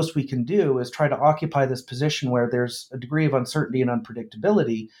that the most we can do is try to occupy this position where there's a degree of uncertainty and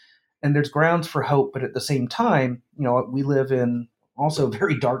unpredictability, and there's grounds for hope. But at the same time, we live in also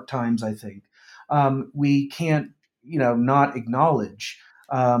very dark times, I think. We can't, not acknowledge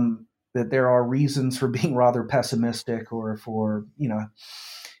that there are reasons for being rather pessimistic, or for,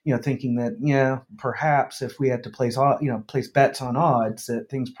 thinking that, perhaps if we had to place bets on odds, that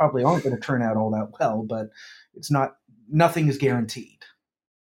things probably aren't going to turn out all that well, but nothing is guaranteed.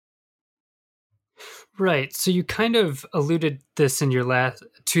 Right. So you kind of alluded to this in your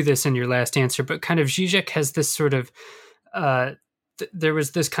last answer, but kind of Zizek has this sort of, there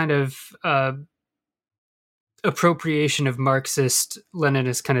was this kind of appropriation of Marxist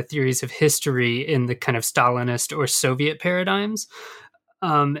Leninist kind of theories of history in the kind of Stalinist or Soviet paradigms.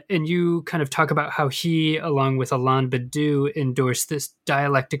 And you kind of talk about how he, along with Alain Badiou, endorsed this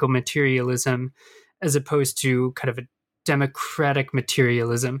dialectical materialism as opposed to kind of a democratic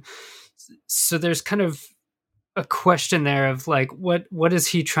materialism. So there's kind of a question there of like, what is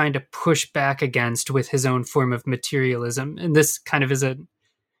he trying to push back against with his own form of materialism? And this kind of is an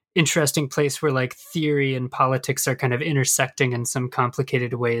interesting place where like theory and politics are kind of intersecting in some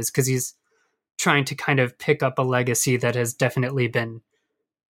complicated ways, because he's trying to kind of pick up a legacy that has definitely been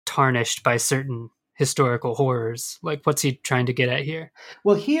tarnished by certain historical horrors. Like, what's he trying to get at here?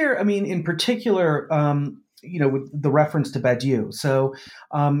 Well, here, I mean, in particular, with the reference to Badiou. So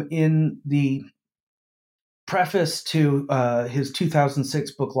in the preface to his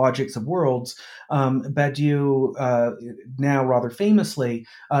 2006 book, Logics of Worlds, Badiou, now rather famously,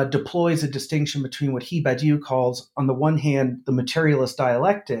 deploys a distinction between what Badiou calls, on the one hand, the materialist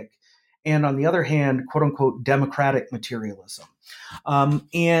dialectic, and on the other hand, quote unquote, democratic materialism.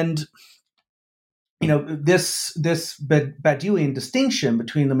 This Badiouian distinction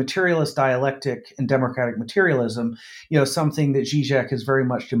between the materialist dialectic and democratic materialism, something that Zizek has very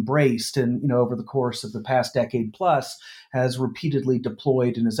much embraced, and over the course of the past decade plus has repeatedly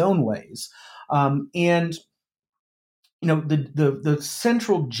deployed in his own ways. The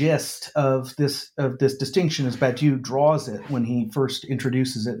central gist of this distinction, as Badiou draws it when he first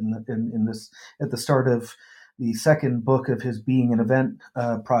introduces it in this at the start of the second book of his Being an Event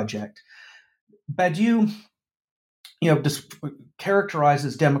project. Badiou, just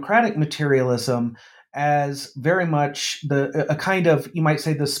characterizes democratic materialism as very much a kind of, you might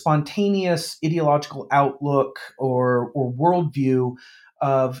say, the spontaneous ideological outlook or worldview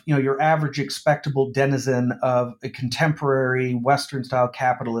of, your average expectable denizen of a contemporary Western-style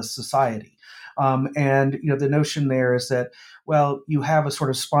capitalist society. The notion there is that, well, you have a sort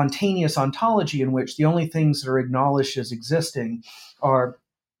of spontaneous ontology in which the only things that are acknowledged as existing are,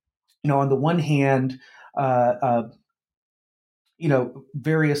 on the one hand,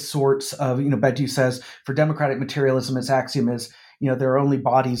 various sorts of, Badiou says, for democratic materialism, its axiom is, there are only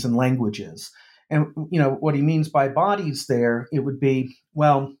bodies and languages. And, what he means by bodies there, it would be,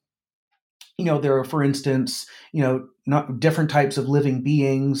 well, there are, for instance, not different types of living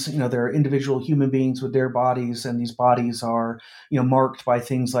beings. There are individual human beings with their bodies, and these bodies are, marked by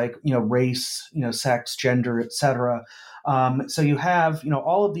things like, race, sex, gender, etc. So you have,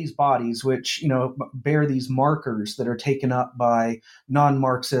 all of these bodies which, bear these markers that are taken up by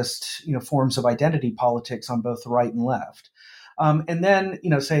non-Marxist, forms of identity politics on both the right and left. And then,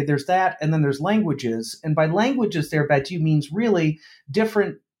 say there's that, and then there's languages. And by languages there, Badiou means really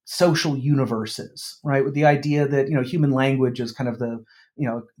different social universes, right? With the idea that, human language is kind of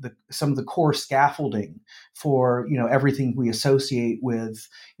some of the core scaffolding for, everything we associate with,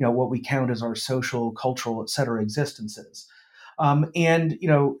 what we count as our social, cultural, et cetera, existences.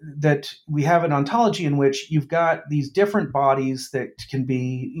 That we have an ontology in which you've got these different bodies that can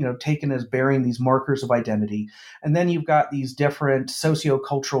be, taken as bearing these markers of identity. And then you've got these different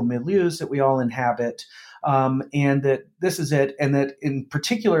socio-cultural milieus that we all inhabit. And that this is it. And that in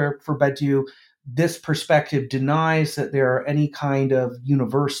particular for Badiou, this perspective denies that there are any kind of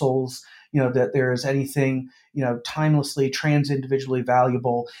universals, that there is anything, timelessly, trans-individually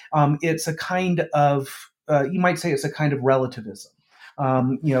valuable. It's a kind of, you might say it's a kind of relativism.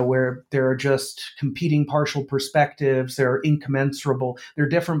 where there are just competing partial perspectives, there are incommensurable, there are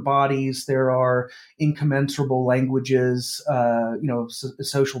different bodies, there are incommensurable languages,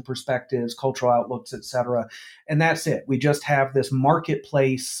 social perspectives, cultural outlooks, etc. And that's it. We just have this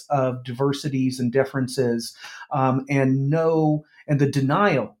marketplace of diversities and differences, and the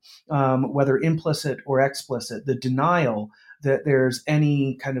denial, whether implicit or explicit, the denial that there's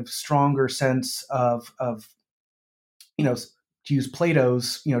any kind of stronger sense of to use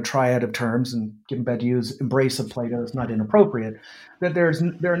Plato's, triad of terms, and given Badiou's embrace of Plato is not inappropriate, that there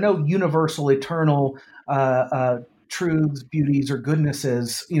are no universal, eternal truths, beauties, or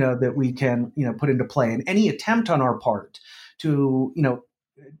goodnesses, that we can, put into play. And any attempt on our part to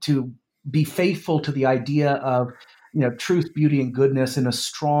be faithful to the idea of, truth, beauty, and goodness in a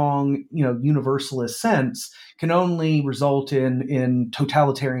strong, universalist sense can only result in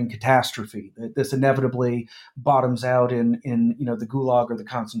totalitarian catastrophe. That this inevitably bottoms out in the Gulag or the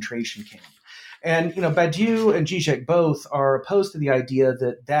concentration camp. And Badiou and Zizek both are opposed to the idea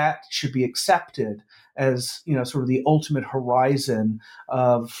that should be accepted as sort of the ultimate horizon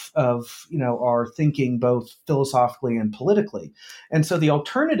of our thinking, both philosophically and politically. And so the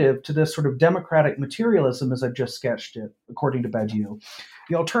alternative to this sort of democratic materialism, as I've just sketched it, according to Badiou,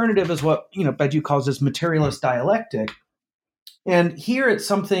 the alternative is what Badiou calls this materialist dialectic. And here it's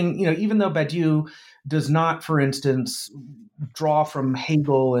something, even though Badiou does not, for instance, draw from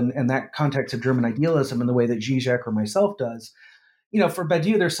Hegel and that context of German idealism in the way that Zizek or myself does, for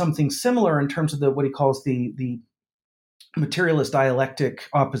Badiou, there's something similar in terms of what he calls the materialist dialectic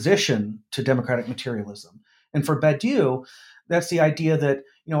opposition to democratic materialism. And for Badiou, that's the idea that,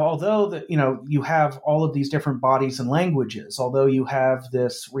 although that, you have all of these different bodies and languages, although you have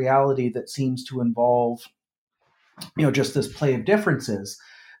this reality that seems to involve, just this play of differences,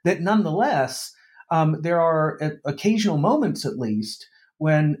 that nonetheless, there are occasional moments, at least,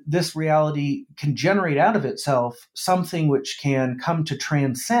 when this reality can generate out of itself something which can come to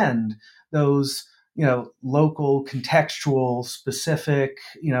transcend those, local, contextual, specific,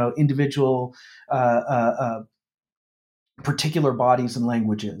 individual, particular bodies and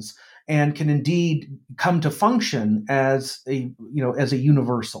languages, and can indeed come to function as a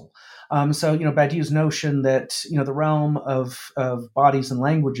universal. So Badiou's notion that the realm of bodies and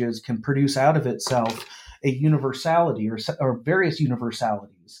languages can produce out of itself a universality or various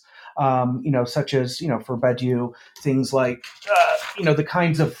universalities, such as for Badiou things like the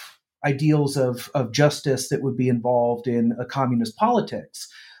kinds of ideals of justice that would be involved in a communist politics.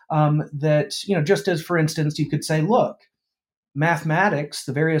 That just as, for instance, you could say, look, mathematics,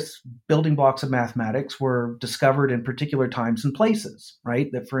 the various building blocks of mathematics were discovered in particular times and places,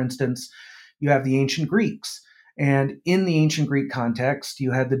 right? That, for instance, you have the ancient Greeks, and in the ancient Greek context,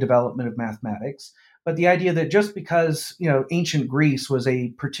 you had the development of mathematics. But the idea that just because ancient Greece was a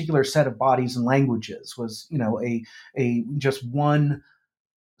particular set of bodies and languages, was a just one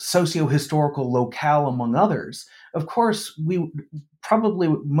socio-historical locale among others, of course,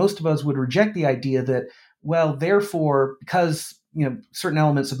 most of us would reject the idea that, well, therefore, because certain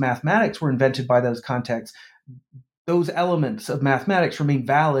elements of mathematics were invented by those contexts, those elements of mathematics remain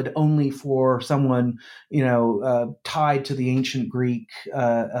valid only for someone tied to the ancient Greek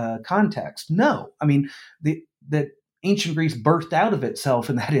context. No, I mean that ancient Greece birthed out of itself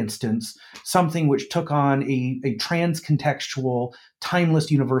in that instance something which took on a trans-contextual,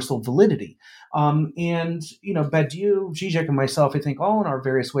 timeless, universal validity. And Badiou, Zizek, and myself, I think, all in our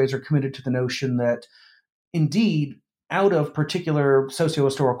various ways are committed to the notion that, indeed, out of particular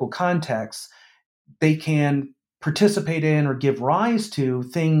socio-historical contexts, they can participate in or give rise to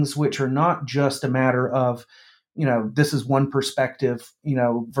things which are not just a matter of, this is one perspective,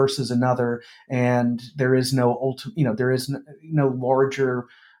 versus another, and there is no there is no larger,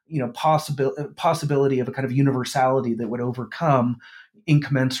 possibility of a kind of universality that would overcome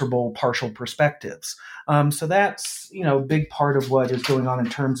incommensurable partial perspectives. So that's, a big part of what is going on in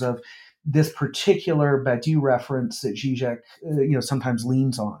terms of this particular Badiou reference that Zizek, sometimes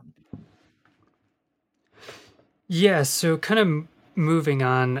leans on. Yeah, so kind of moving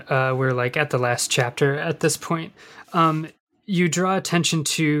on, we're like at the last chapter at this point. You draw attention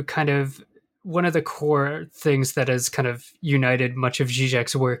to kind of one of the core things that has kind of united much of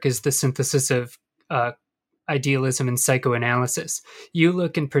Zizek's work is the synthesis of idealism and psychoanalysis. You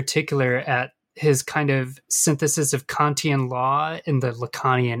look in particular at his kind of synthesis of Kantian law in the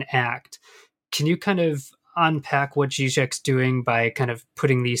Lacanian Act. Can you kind of unpack what Zizek's doing by kind of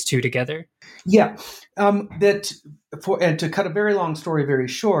putting these two together? Yeah, and to cut a very long story very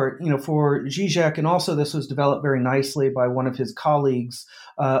short, for Zizek, and also this was developed very nicely by one of his colleagues,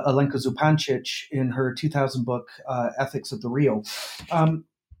 Alenka Zupancic, in her 2000 book, Ethics of the Real.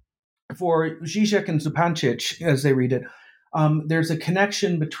 For Zizek and Zupancic, as they read it, there's a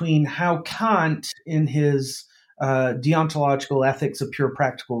connection between how Kant, in his deontological ethics of pure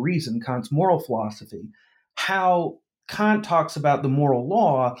practical reason, Kant's moral philosophy, how Kant talks about the moral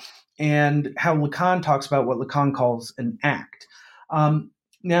law and how Lacan talks about what Lacan calls an act.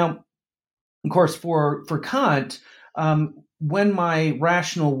 Now, of course, for Kant, when my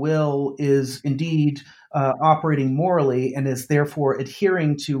rational will is indeed operating morally and is therefore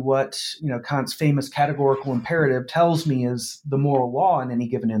adhering to what Kant's famous categorical imperative tells me is the moral law in any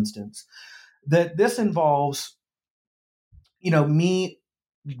given instance, that this involves me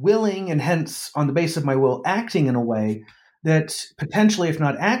willing and hence on the basis of my will acting in a way that potentially, if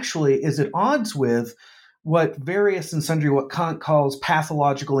not actually, is at odds with what various and sundry what Kant calls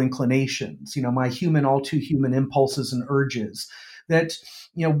pathological inclinations, my human, all too human impulses and urges. That,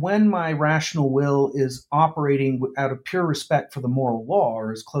 when my rational will is operating out of pure respect for the moral law,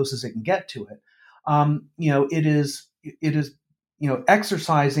 or as close as it can get to it, it is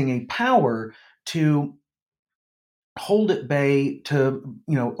exercising a power to hold at bay, to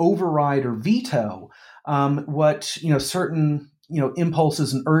override or veto what certain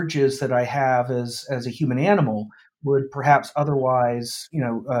impulses and urges that I have as a human animal would perhaps otherwise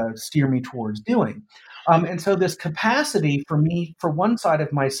steer me towards doing. And so this capacity for me, for one side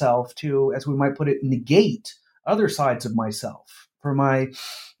of myself, to, as we might put it, negate other sides of myself, for my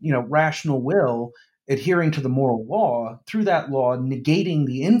rational will adhering to the moral law, through that law negating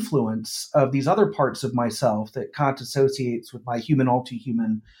the influence of these other parts of myself that Kant associates with my human, all too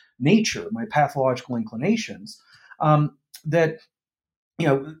human nature, my pathological inclinations, that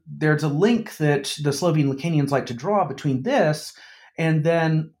there's a link that the Slovene Lacanians like to draw between this and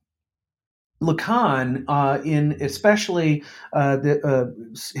then Lacan, in especially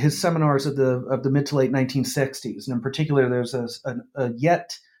his seminars of the mid to late 1960s, and in particular, there's a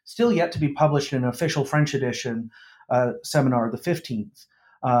still yet to be published in an official French edition seminar, the 15th,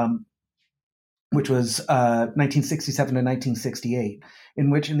 which was 1967 to 1968, in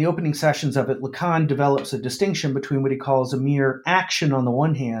which in the opening sessions of it, Lacan develops a distinction between what he calls a mere action on the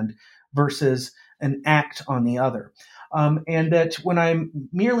one hand versus an act on the other. And that when I'm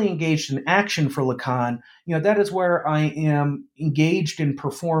merely engaged in action for Lacan, that is where I am engaged in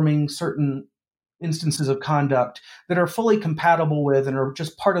performing certain instances of conduct that are fully compatible with and are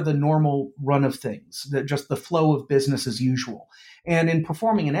just part of the normal run of things, that just the flow of business as usual. And in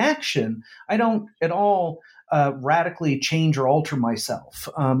performing an action, I don't at all radically change or alter myself.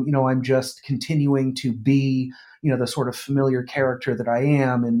 I'm just continuing to be, the sort of familiar character that I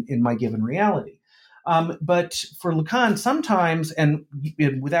am in my given reality. But for Lacan, sometimes, and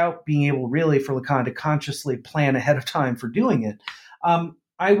without being able really for Lacan to consciously plan ahead of time for doing it,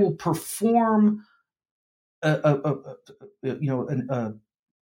 I will perform an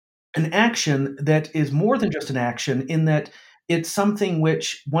action that is more than just an action, in that it's something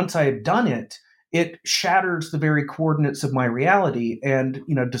which, once I have done it, it shatters the very coordinates of my reality and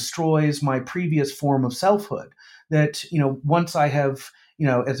destroys my previous form of selfhood. That once I have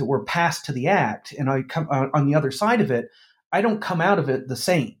as it were passed to the act, and I come on the other side of it, I don't come out of it the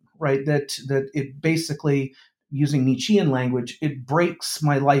same, right? That it basically, using Nietzschean language, it breaks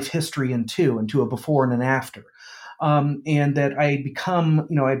my life history into a before and an after. And that I become,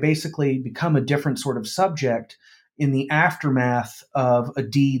 I basically become a different sort of subject in the aftermath of a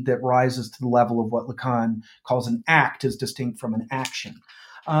deed that rises to the level of what Lacan calls an act as distinct from an action.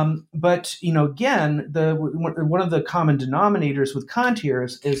 But, again, one of the common denominators with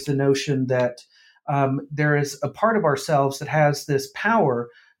Kantiers is the notion that there is a part of ourselves that has this power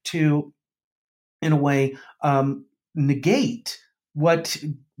to, in a way, negate what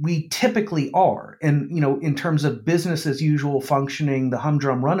we typically are. And, in terms of business as usual functioning, the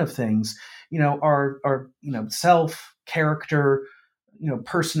humdrum run of things, our self, character,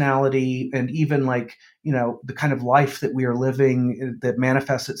 personality, and even the kind of life that we are living that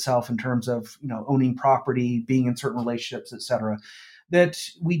manifests itself in terms of, owning property, being in certain relationships, et cetera, that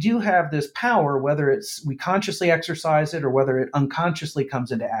we do have this power, whether we consciously exercise it or whether it unconsciously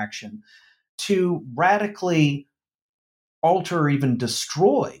comes into action, to radically alter or even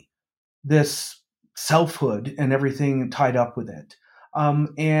destroy this selfhood and everything tied up with it.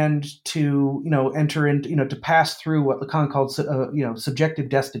 And to enter into to pass through what Lacan called subjective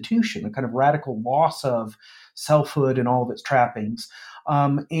destitution, a kind of radical loss of selfhood and all of its trappings,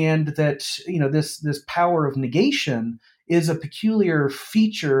 and that this power of negation is a peculiar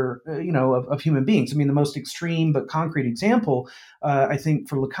feature, of human beings. I mean, the most extreme but concrete example, I think,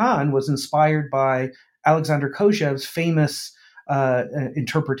 for Lacan was inspired by Alexander Kozhev's famous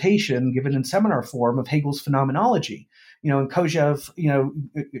interpretation given in seminar form of Hegel's phenomenology. And Kozhev,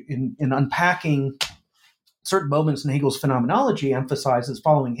 in unpacking certain moments in Hegel's phenomenology, emphasizes,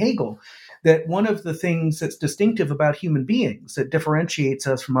 following Hegel, that one of the things that's distinctive about human beings that differentiates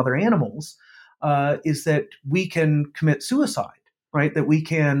us from other animals is that we can commit suicide, right? That we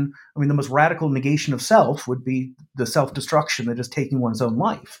can, the most radical negation of self would be the self-destruction that is taking one's own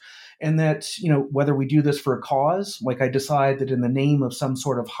life. And that, whether we do this for a cause, like I decide that in the name of some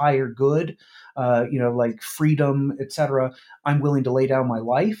sort of higher good, like freedom, etc., I'm willing to lay down my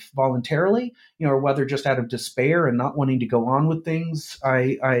life voluntarily, or whether just out of despair and not wanting to go on with things,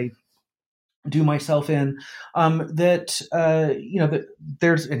 I do myself in, that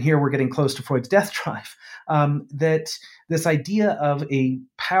there's, and here we're getting close to Freud's death drive, that this idea of a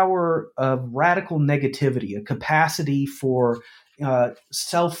power of radical negativity, a capacity for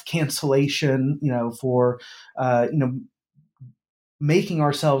self-cancellation, for making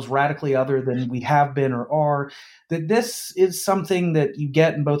ourselves radically other than we have been or are, that this is something that you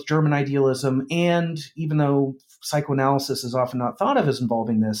get in both German idealism and, even though psychoanalysis is often not thought of as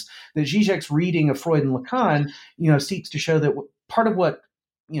involving this, that Zizek's reading of Freud and Lacan, seeks to show that part of what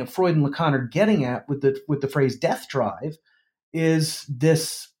Freud and Lacan are getting at with the phrase death drive is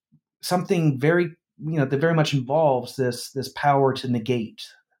this something very that very much involves this power to negate.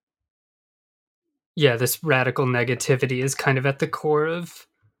 Yeah, this radical negativity is kind of at the core of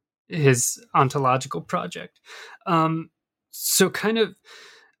his ontological project. So kind of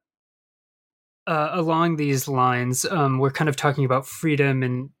along these lines, we're kind of talking about freedom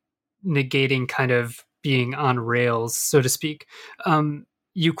and negating kind of being on rails, so to speak.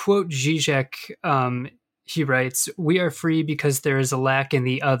 You quote Zizek, he writes, "We are free because there is a lack in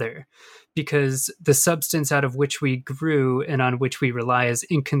the other, because the substance out of which we grew and on which we rely is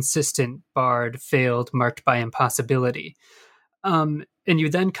inconsistent, barred, failed, marked by impossibility." And you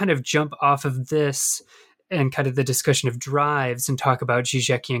then kind of jump off of this and kind of the discussion of drives and talk about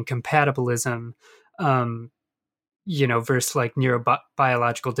Zizekian compatibilism, versus like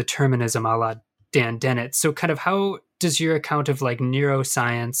neurobiological determinism a la Dan Dennett. So kind of how does your account of like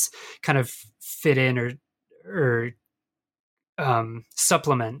neuroscience kind of fit in or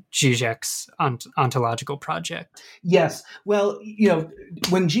supplement Zizek's ontological project? Yes. Well,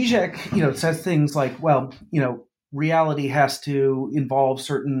 when Zizek, says things like, well, reality has to involve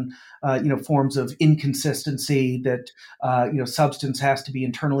certain, forms of inconsistency, that, substance has to be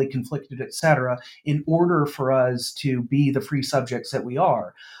internally conflicted, et cetera, in order for us to be the free subjects that we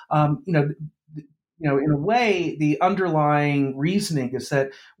are. In a way, the underlying reasoning is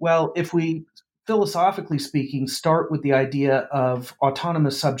that, well, if we, philosophically speaking, start with the idea of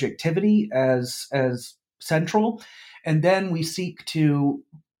autonomous subjectivity as central, and then we seek to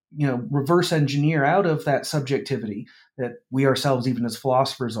reverse engineer out of that subjectivity that we ourselves, even as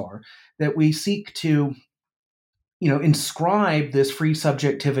philosophers, are, that we seek to inscribe this free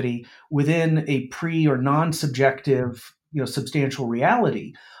subjectivity within a pre or non-subjective substantial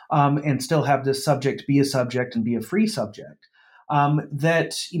reality, and still have this subject be a subject and be a free subject.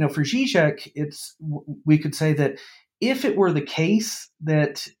 That for Zizek, we could say that if it were the case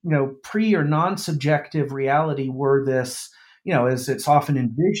that pre or non-subjective reality were this, as it's often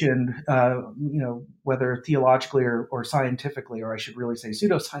envisioned, whether theologically or scientifically, or I should really say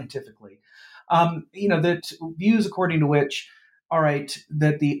pseudoscientifically, that views according to which, all right,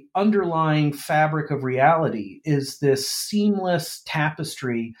 that the underlying fabric of reality is this seamless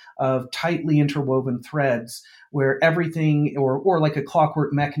tapestry of tightly interwoven threads where everything, or like a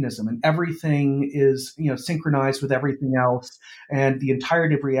clockwork mechanism, and everything is, synchronized with everything else. And the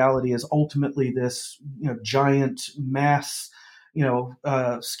entirety of reality is ultimately this, giant mass,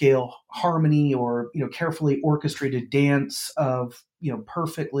 scale harmony, or, carefully orchestrated dance of,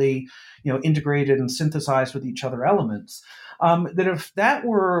 perfectly, integrated and synthesized with each other elements. That if that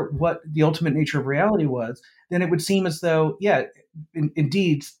were what the ultimate nature of reality was, then it would seem as though,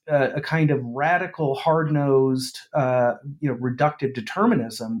 indeed, a kind of radical, hard-nosed, reductive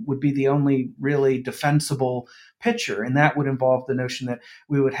determinism would be the only really defensible picture. And that would involve the notion that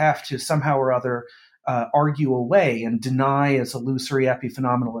we would have to somehow or other argue away and deny as illusory,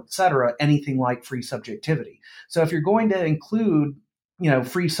 epiphenomenal, et cetera, anything like free subjectivity. So if you're going to include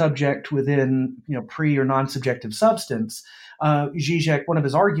free subject within, pre or non-subjective substance, Zizek, one of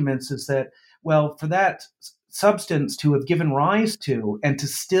his arguments is that, well, for that substance to have given rise to and to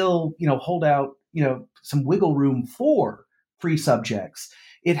still, hold out, some wiggle room for free subjects.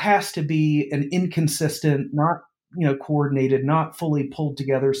 It has to be an inconsistent, not coordinated, not fully pulled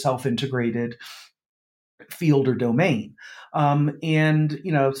together, self-integrated field or domain.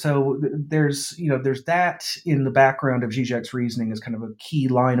 So there's that in the background of Zizek's reasoning as kind of a key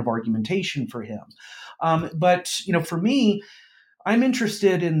line of argumentation for him. But for me, I'm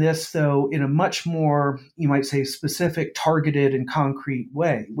interested in this, though, in a much more, you might say, specific, targeted, and concrete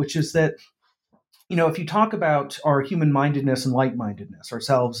way, which is that, if you talk about our human-mindedness and like-mindedness,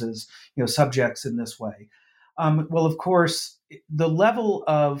 ourselves as, subjects in this way, well, of course, the level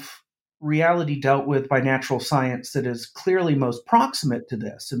of reality dealt with by natural science that is clearly most proximate to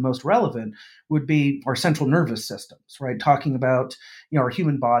this and most relevant would be our central nervous systems, right? Talking about, our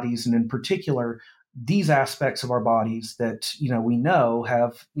human bodies, and in particular, these aspects of our bodies that, we know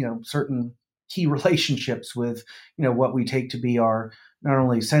have, certain key relationships with, what we take to be our not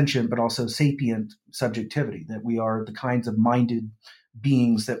only sentient, but also sapient subjectivity, that we are the kinds of minded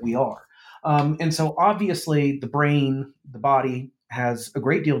beings that we are. And so obviously the brain, the body has a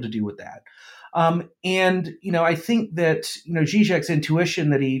great deal to do with that. I think that, Zizek's intuition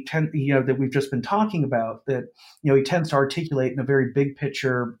that we've just been talking about, that, he tends to articulate in a very big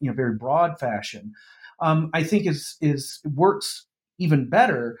picture, very broad fashion, I think is works even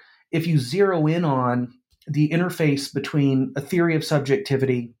better if you zero in on the interface between a theory of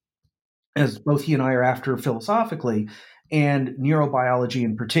subjectivity, as both he and I are after philosophically, and neurobiology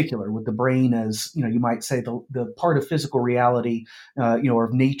in particular, with the brain as, you might say, the part of physical reality, or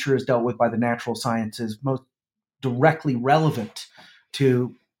of nature is dealt with by the natural sciences, most directly relevant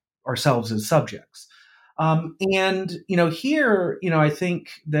to ourselves as subjects. Here, I think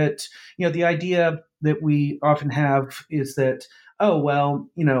that, the idea that we often have is that,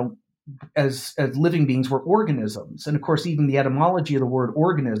 as living beings, we're organisms. And of course, even the etymology of the word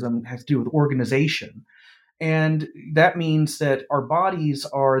organism has to do with organization. And that means that our bodies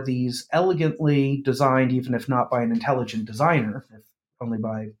are these elegantly designed, even if not by an intelligent designer, if only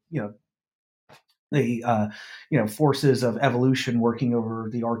by, the forces of evolution working over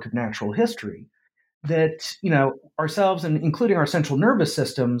the arc of natural history, that, ourselves, and including our central nervous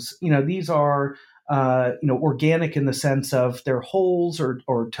systems, these are, organic in the sense of they're wholes or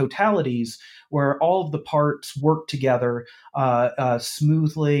totalities where all of the parts work together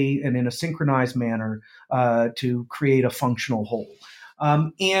smoothly and in a synchronized manner to create a functional whole.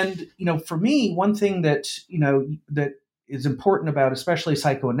 For me, one thing that, that is important about especially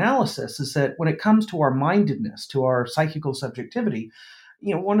psychoanalysis is that when it comes to our mindedness, to our psychical subjectivity,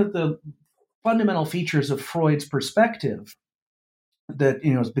 one of the fundamental features of Freud's perspective that,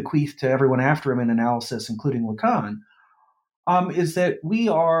 is bequeathed to everyone after him in analysis, including Lacan, is that we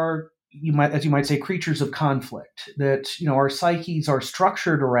are, as you might say, creatures of conflict, that, our psyches are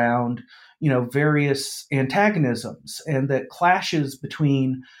structured around, various antagonisms, and that clashes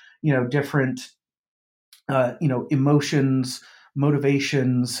between, different, emotions,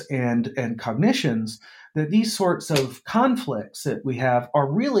 motivations, and cognitions, that these sorts of conflicts that we have are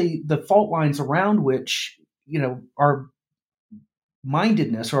really the fault lines around which, our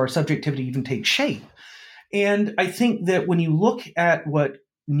mindedness or our subjectivity even takes shape. And I think that when you look at what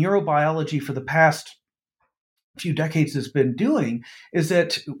neurobiology for the past few decades has been doing, is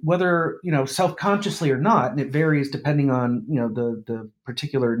that whether, self-consciously or not, and it varies depending on, the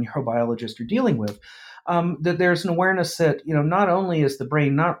particular neurobiologist you're dealing with, that there's an awareness that, not only is the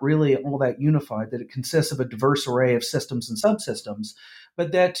brain not really all that unified, that it consists of a diverse array of systems and subsystems,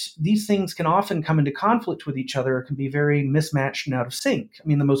 but that these things can often come into conflict with each other, can be very mismatched and out of sync. I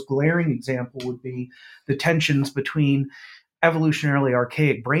mean, the most glaring example would be the tensions between evolutionarily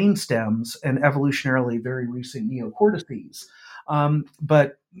archaic brain stems and evolutionarily very recent neocortices.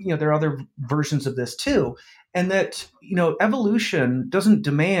 But there are other versions of this too. And that, evolution doesn't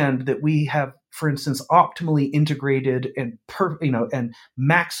demand that we have, for instance, optimally integrated and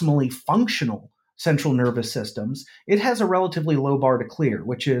maximally functional central nervous systems. It has a relatively low bar to clear,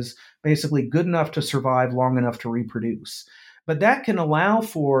 which is basically good enough to survive, long enough to reproduce. But that can allow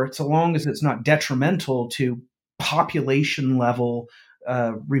for, so long as it's not detrimental to population level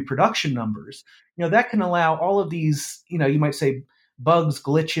reproduction numbers, that can allow all of these, you might say, bugs,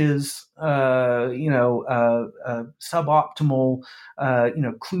 glitches, suboptimal,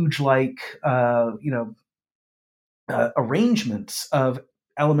 kludge-like, arrangements of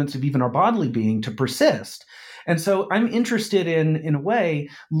elements of even our bodily being to persist. And so I'm interested in a way,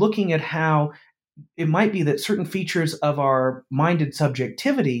 looking at how it might be that certain features of our minded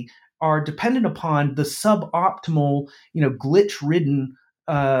subjectivity are dependent upon the suboptimal, glitch-ridden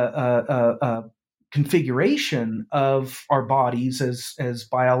configuration of our bodies as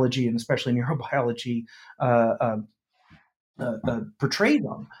biology, and especially neurobiology, portray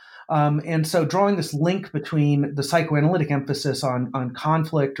them. And so drawing this link between the psychoanalytic emphasis on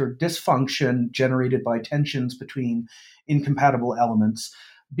conflict or dysfunction generated by tensions between incompatible elements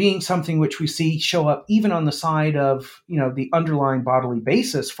being something which we see show up even on the side of, the underlying bodily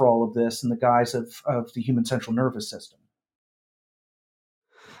basis for all of this in the guise of the human central nervous system.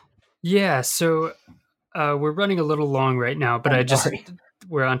 Yeah, so we're running a little long right now, but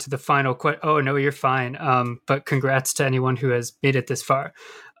we're on to the final question. Oh, no, you're fine. But congrats to anyone who has made it this far.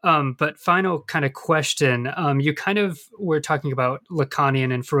 But final kind of question, you kind of were talking about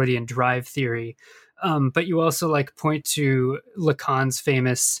Lacanian and Freudian drive theory, but you also point to Lacan's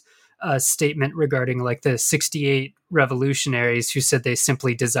famous statement regarding the 68 revolutionaries who said they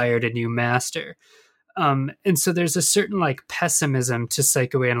simply desired a new master. And so there's a certain pessimism to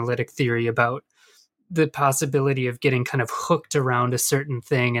psychoanalytic theory about the possibility of getting kind of hooked around a certain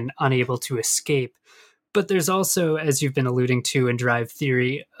thing and unable to escape. But there's also, as you've been alluding to in drive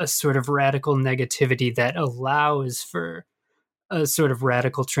theory, a sort of radical negativity that allows for a sort of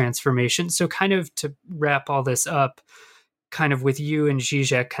radical transformation. So kind of to wrap all this up, kind of with you and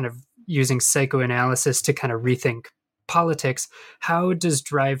Zizek kind of using psychoanalysis to kind of rethink politics, how does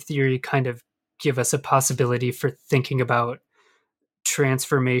drive theory kind of give us a possibility for thinking about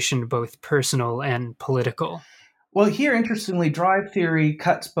transformation, both personal and political? Well, here, interestingly, drive theory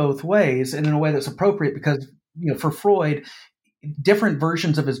cuts both ways, and in a way that's appropriate because, for Freud, different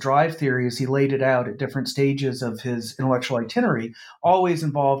versions of his drive theory, as he laid it out at different stages of his intellectual itinerary, always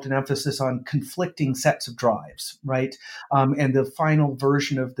involved an emphasis on conflicting sets of drives, right? And the final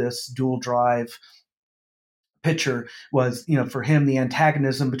version of this dual drive picture was, for him, the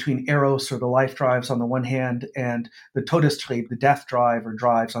antagonism between Eros, or the life drives, on the one hand, and the Todestrieb, the death drive or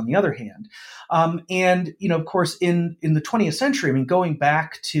drives, on the other hand. And, of course, in the 20th century, going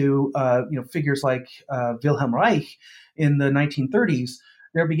back to, figures like Wilhelm Reich in the 1930s,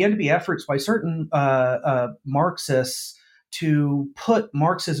 there began to be efforts by certain Marxists to put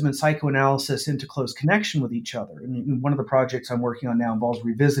Marxism and psychoanalysis into close connection with each other. And one of the projects I'm working on now involves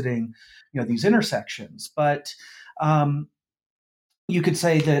revisiting, these intersections. But you could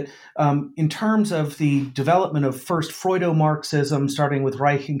say that in terms of the development of first Freudo-Marxism, starting with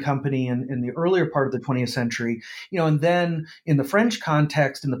Reich and company in the earlier part of the 20th century, and then in the French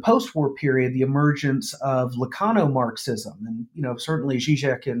context, in the post-war period, the emergence of Lacano-Marxism. And, certainly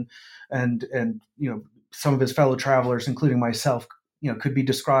Zizek and some of his fellow travelers, including myself, could be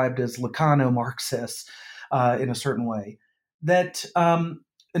described as Lacano-Marxists in a certain way. That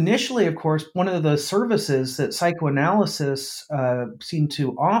initially, of course, one of the services that psychoanalysis seemed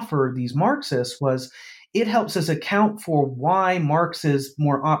to offer these Marxists was it helps us account for why Marx's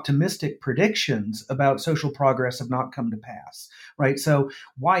more optimistic predictions about social progress have not come to pass, right? So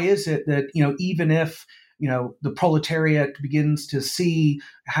why is it that, even if the proletariat begins to see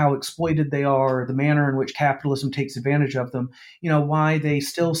how exploited they are, the manner in which capitalism takes advantage of them, why they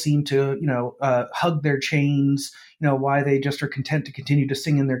still seem to, hug their chains, why they just are content to continue to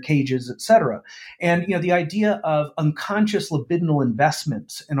sing in their cages, et cetera. And, the idea of unconscious libidinal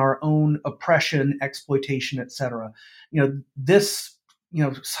investments in our own oppression, exploitation, et cetera, this,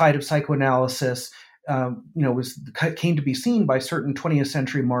 side of psychoanalysis, came to be seen by certain 20th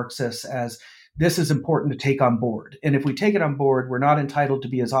century Marxists as this is important to take on board. And if we take it on board, we're not entitled to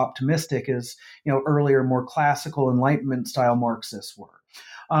be as optimistic as, earlier, more classical Enlightenment style Marxists were.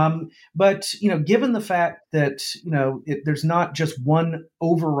 But, given the fact that, there's not just one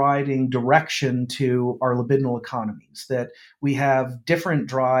overriding direction to our libidinal economies, that we have different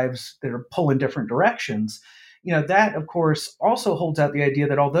drives that are pulling different directions, that, of course, also holds out the idea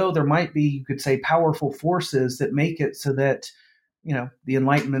that although there might be, you could say, powerful forces that make it so that the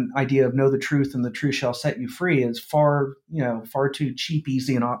Enlightenment idea of know the truth and the truth shall set you free is far too cheap,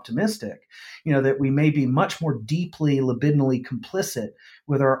 easy, and optimistic, that we may be much more deeply libidinally complicit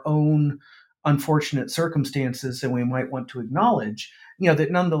with our own unfortunate circumstances than we might want to acknowledge, that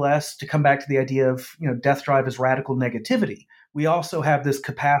nonetheless, to come back to the idea of, death drive as radical negativity, we also have this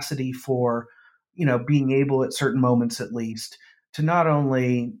capacity for, being able at certain moments, at least, to not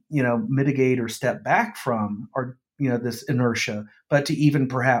only, mitigate or step back from our this inertia, but to even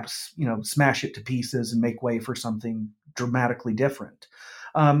perhaps, smash it to pieces and make way for something dramatically different.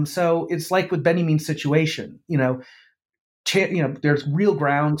 So it's like with Benjamin's situation, there's real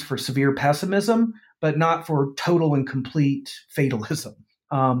grounds for severe pessimism, but not for total and complete fatalism.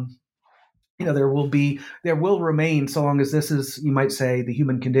 There will remain, so long as this is, you might say, the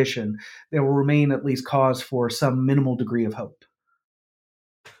human condition, there will remain at least cause for some minimal degree of hope.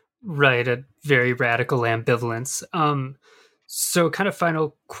 Right, a very radical ambivalence. So kind of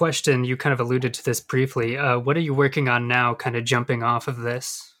final question, you kind of alluded to this briefly. What are you working on now, kind of jumping off of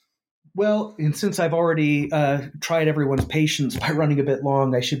this? Well, and since I've already tried everyone's patience by running a bit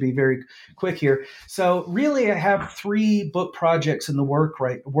long, I should be very quick here. So really, I have 3 book projects in the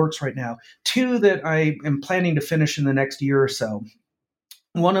works right now. 2 that I am planning to finish in the next year or so.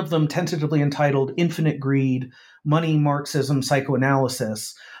 One of them tentatively entitled Infinite Greed, Money, Marxism,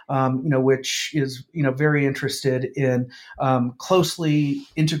 Psychoanalysis, which is, very interested in closely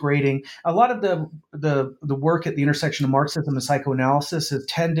integrating a lot of the work at the intersection of Marxism and psychoanalysis has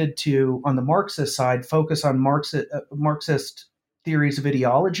tended to, on the Marxist side, focus on Marxist theories of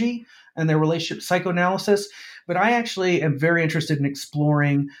ideology and their relationship to psychoanalysis. But I actually am very interested in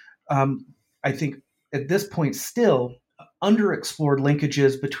exploring, I think at this point still, underexplored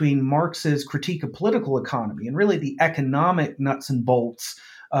linkages between Marx's critique of political economy and really the economic nuts and bolts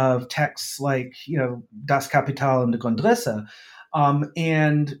of texts like, Das Kapital and the Grundrisse,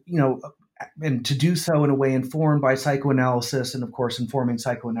 and to do so in a way informed by psychoanalysis and, of course, informing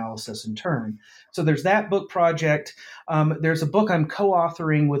psychoanalysis in turn. So there's that book project. There's a book I'm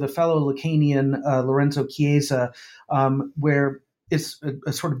co-authoring with a fellow Lacanian, Lorenzo Chiesa, where it's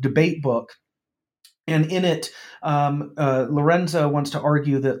a sort of debate book. And in it, Lorenzo wants to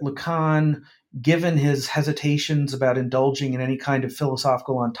argue that Lacan, given his hesitations about indulging in any kind of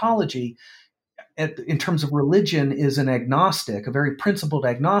philosophical ontology, in terms of religion, is an agnostic, a very principled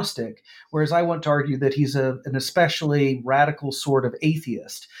agnostic, whereas I want to argue that he's an especially radical sort of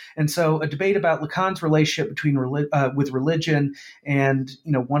atheist. And so a debate about Lacan's relationship with religion, and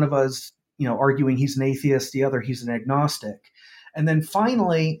one of us arguing he's an atheist, the other he's an agnostic. And then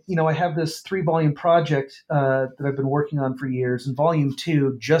finally, I have this 3-volume project that I've been working on for years, and volume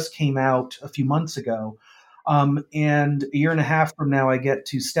 2 just came out a few months ago. And a year and a half from now, I get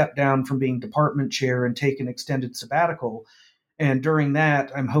to step down from being department chair and take an extended sabbatical. And during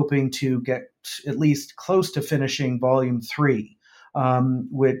that, I'm hoping to get at least close to finishing volume 3.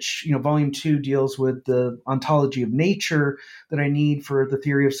 Which, volume 2 deals with the ontology of nature that I need for the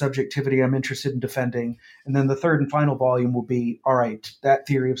theory of subjectivity I'm interested in defending. And then the 3rd and final volume will be, all right, that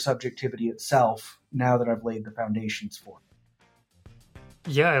theory of subjectivity itself, now that I've laid the foundations for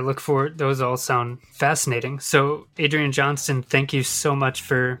it. Yeah, I look forward. Those all sound fascinating. So, Adrian Johnston, thank you so much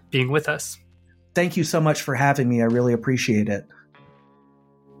for being with us. Thank you so much for having me. I really appreciate it.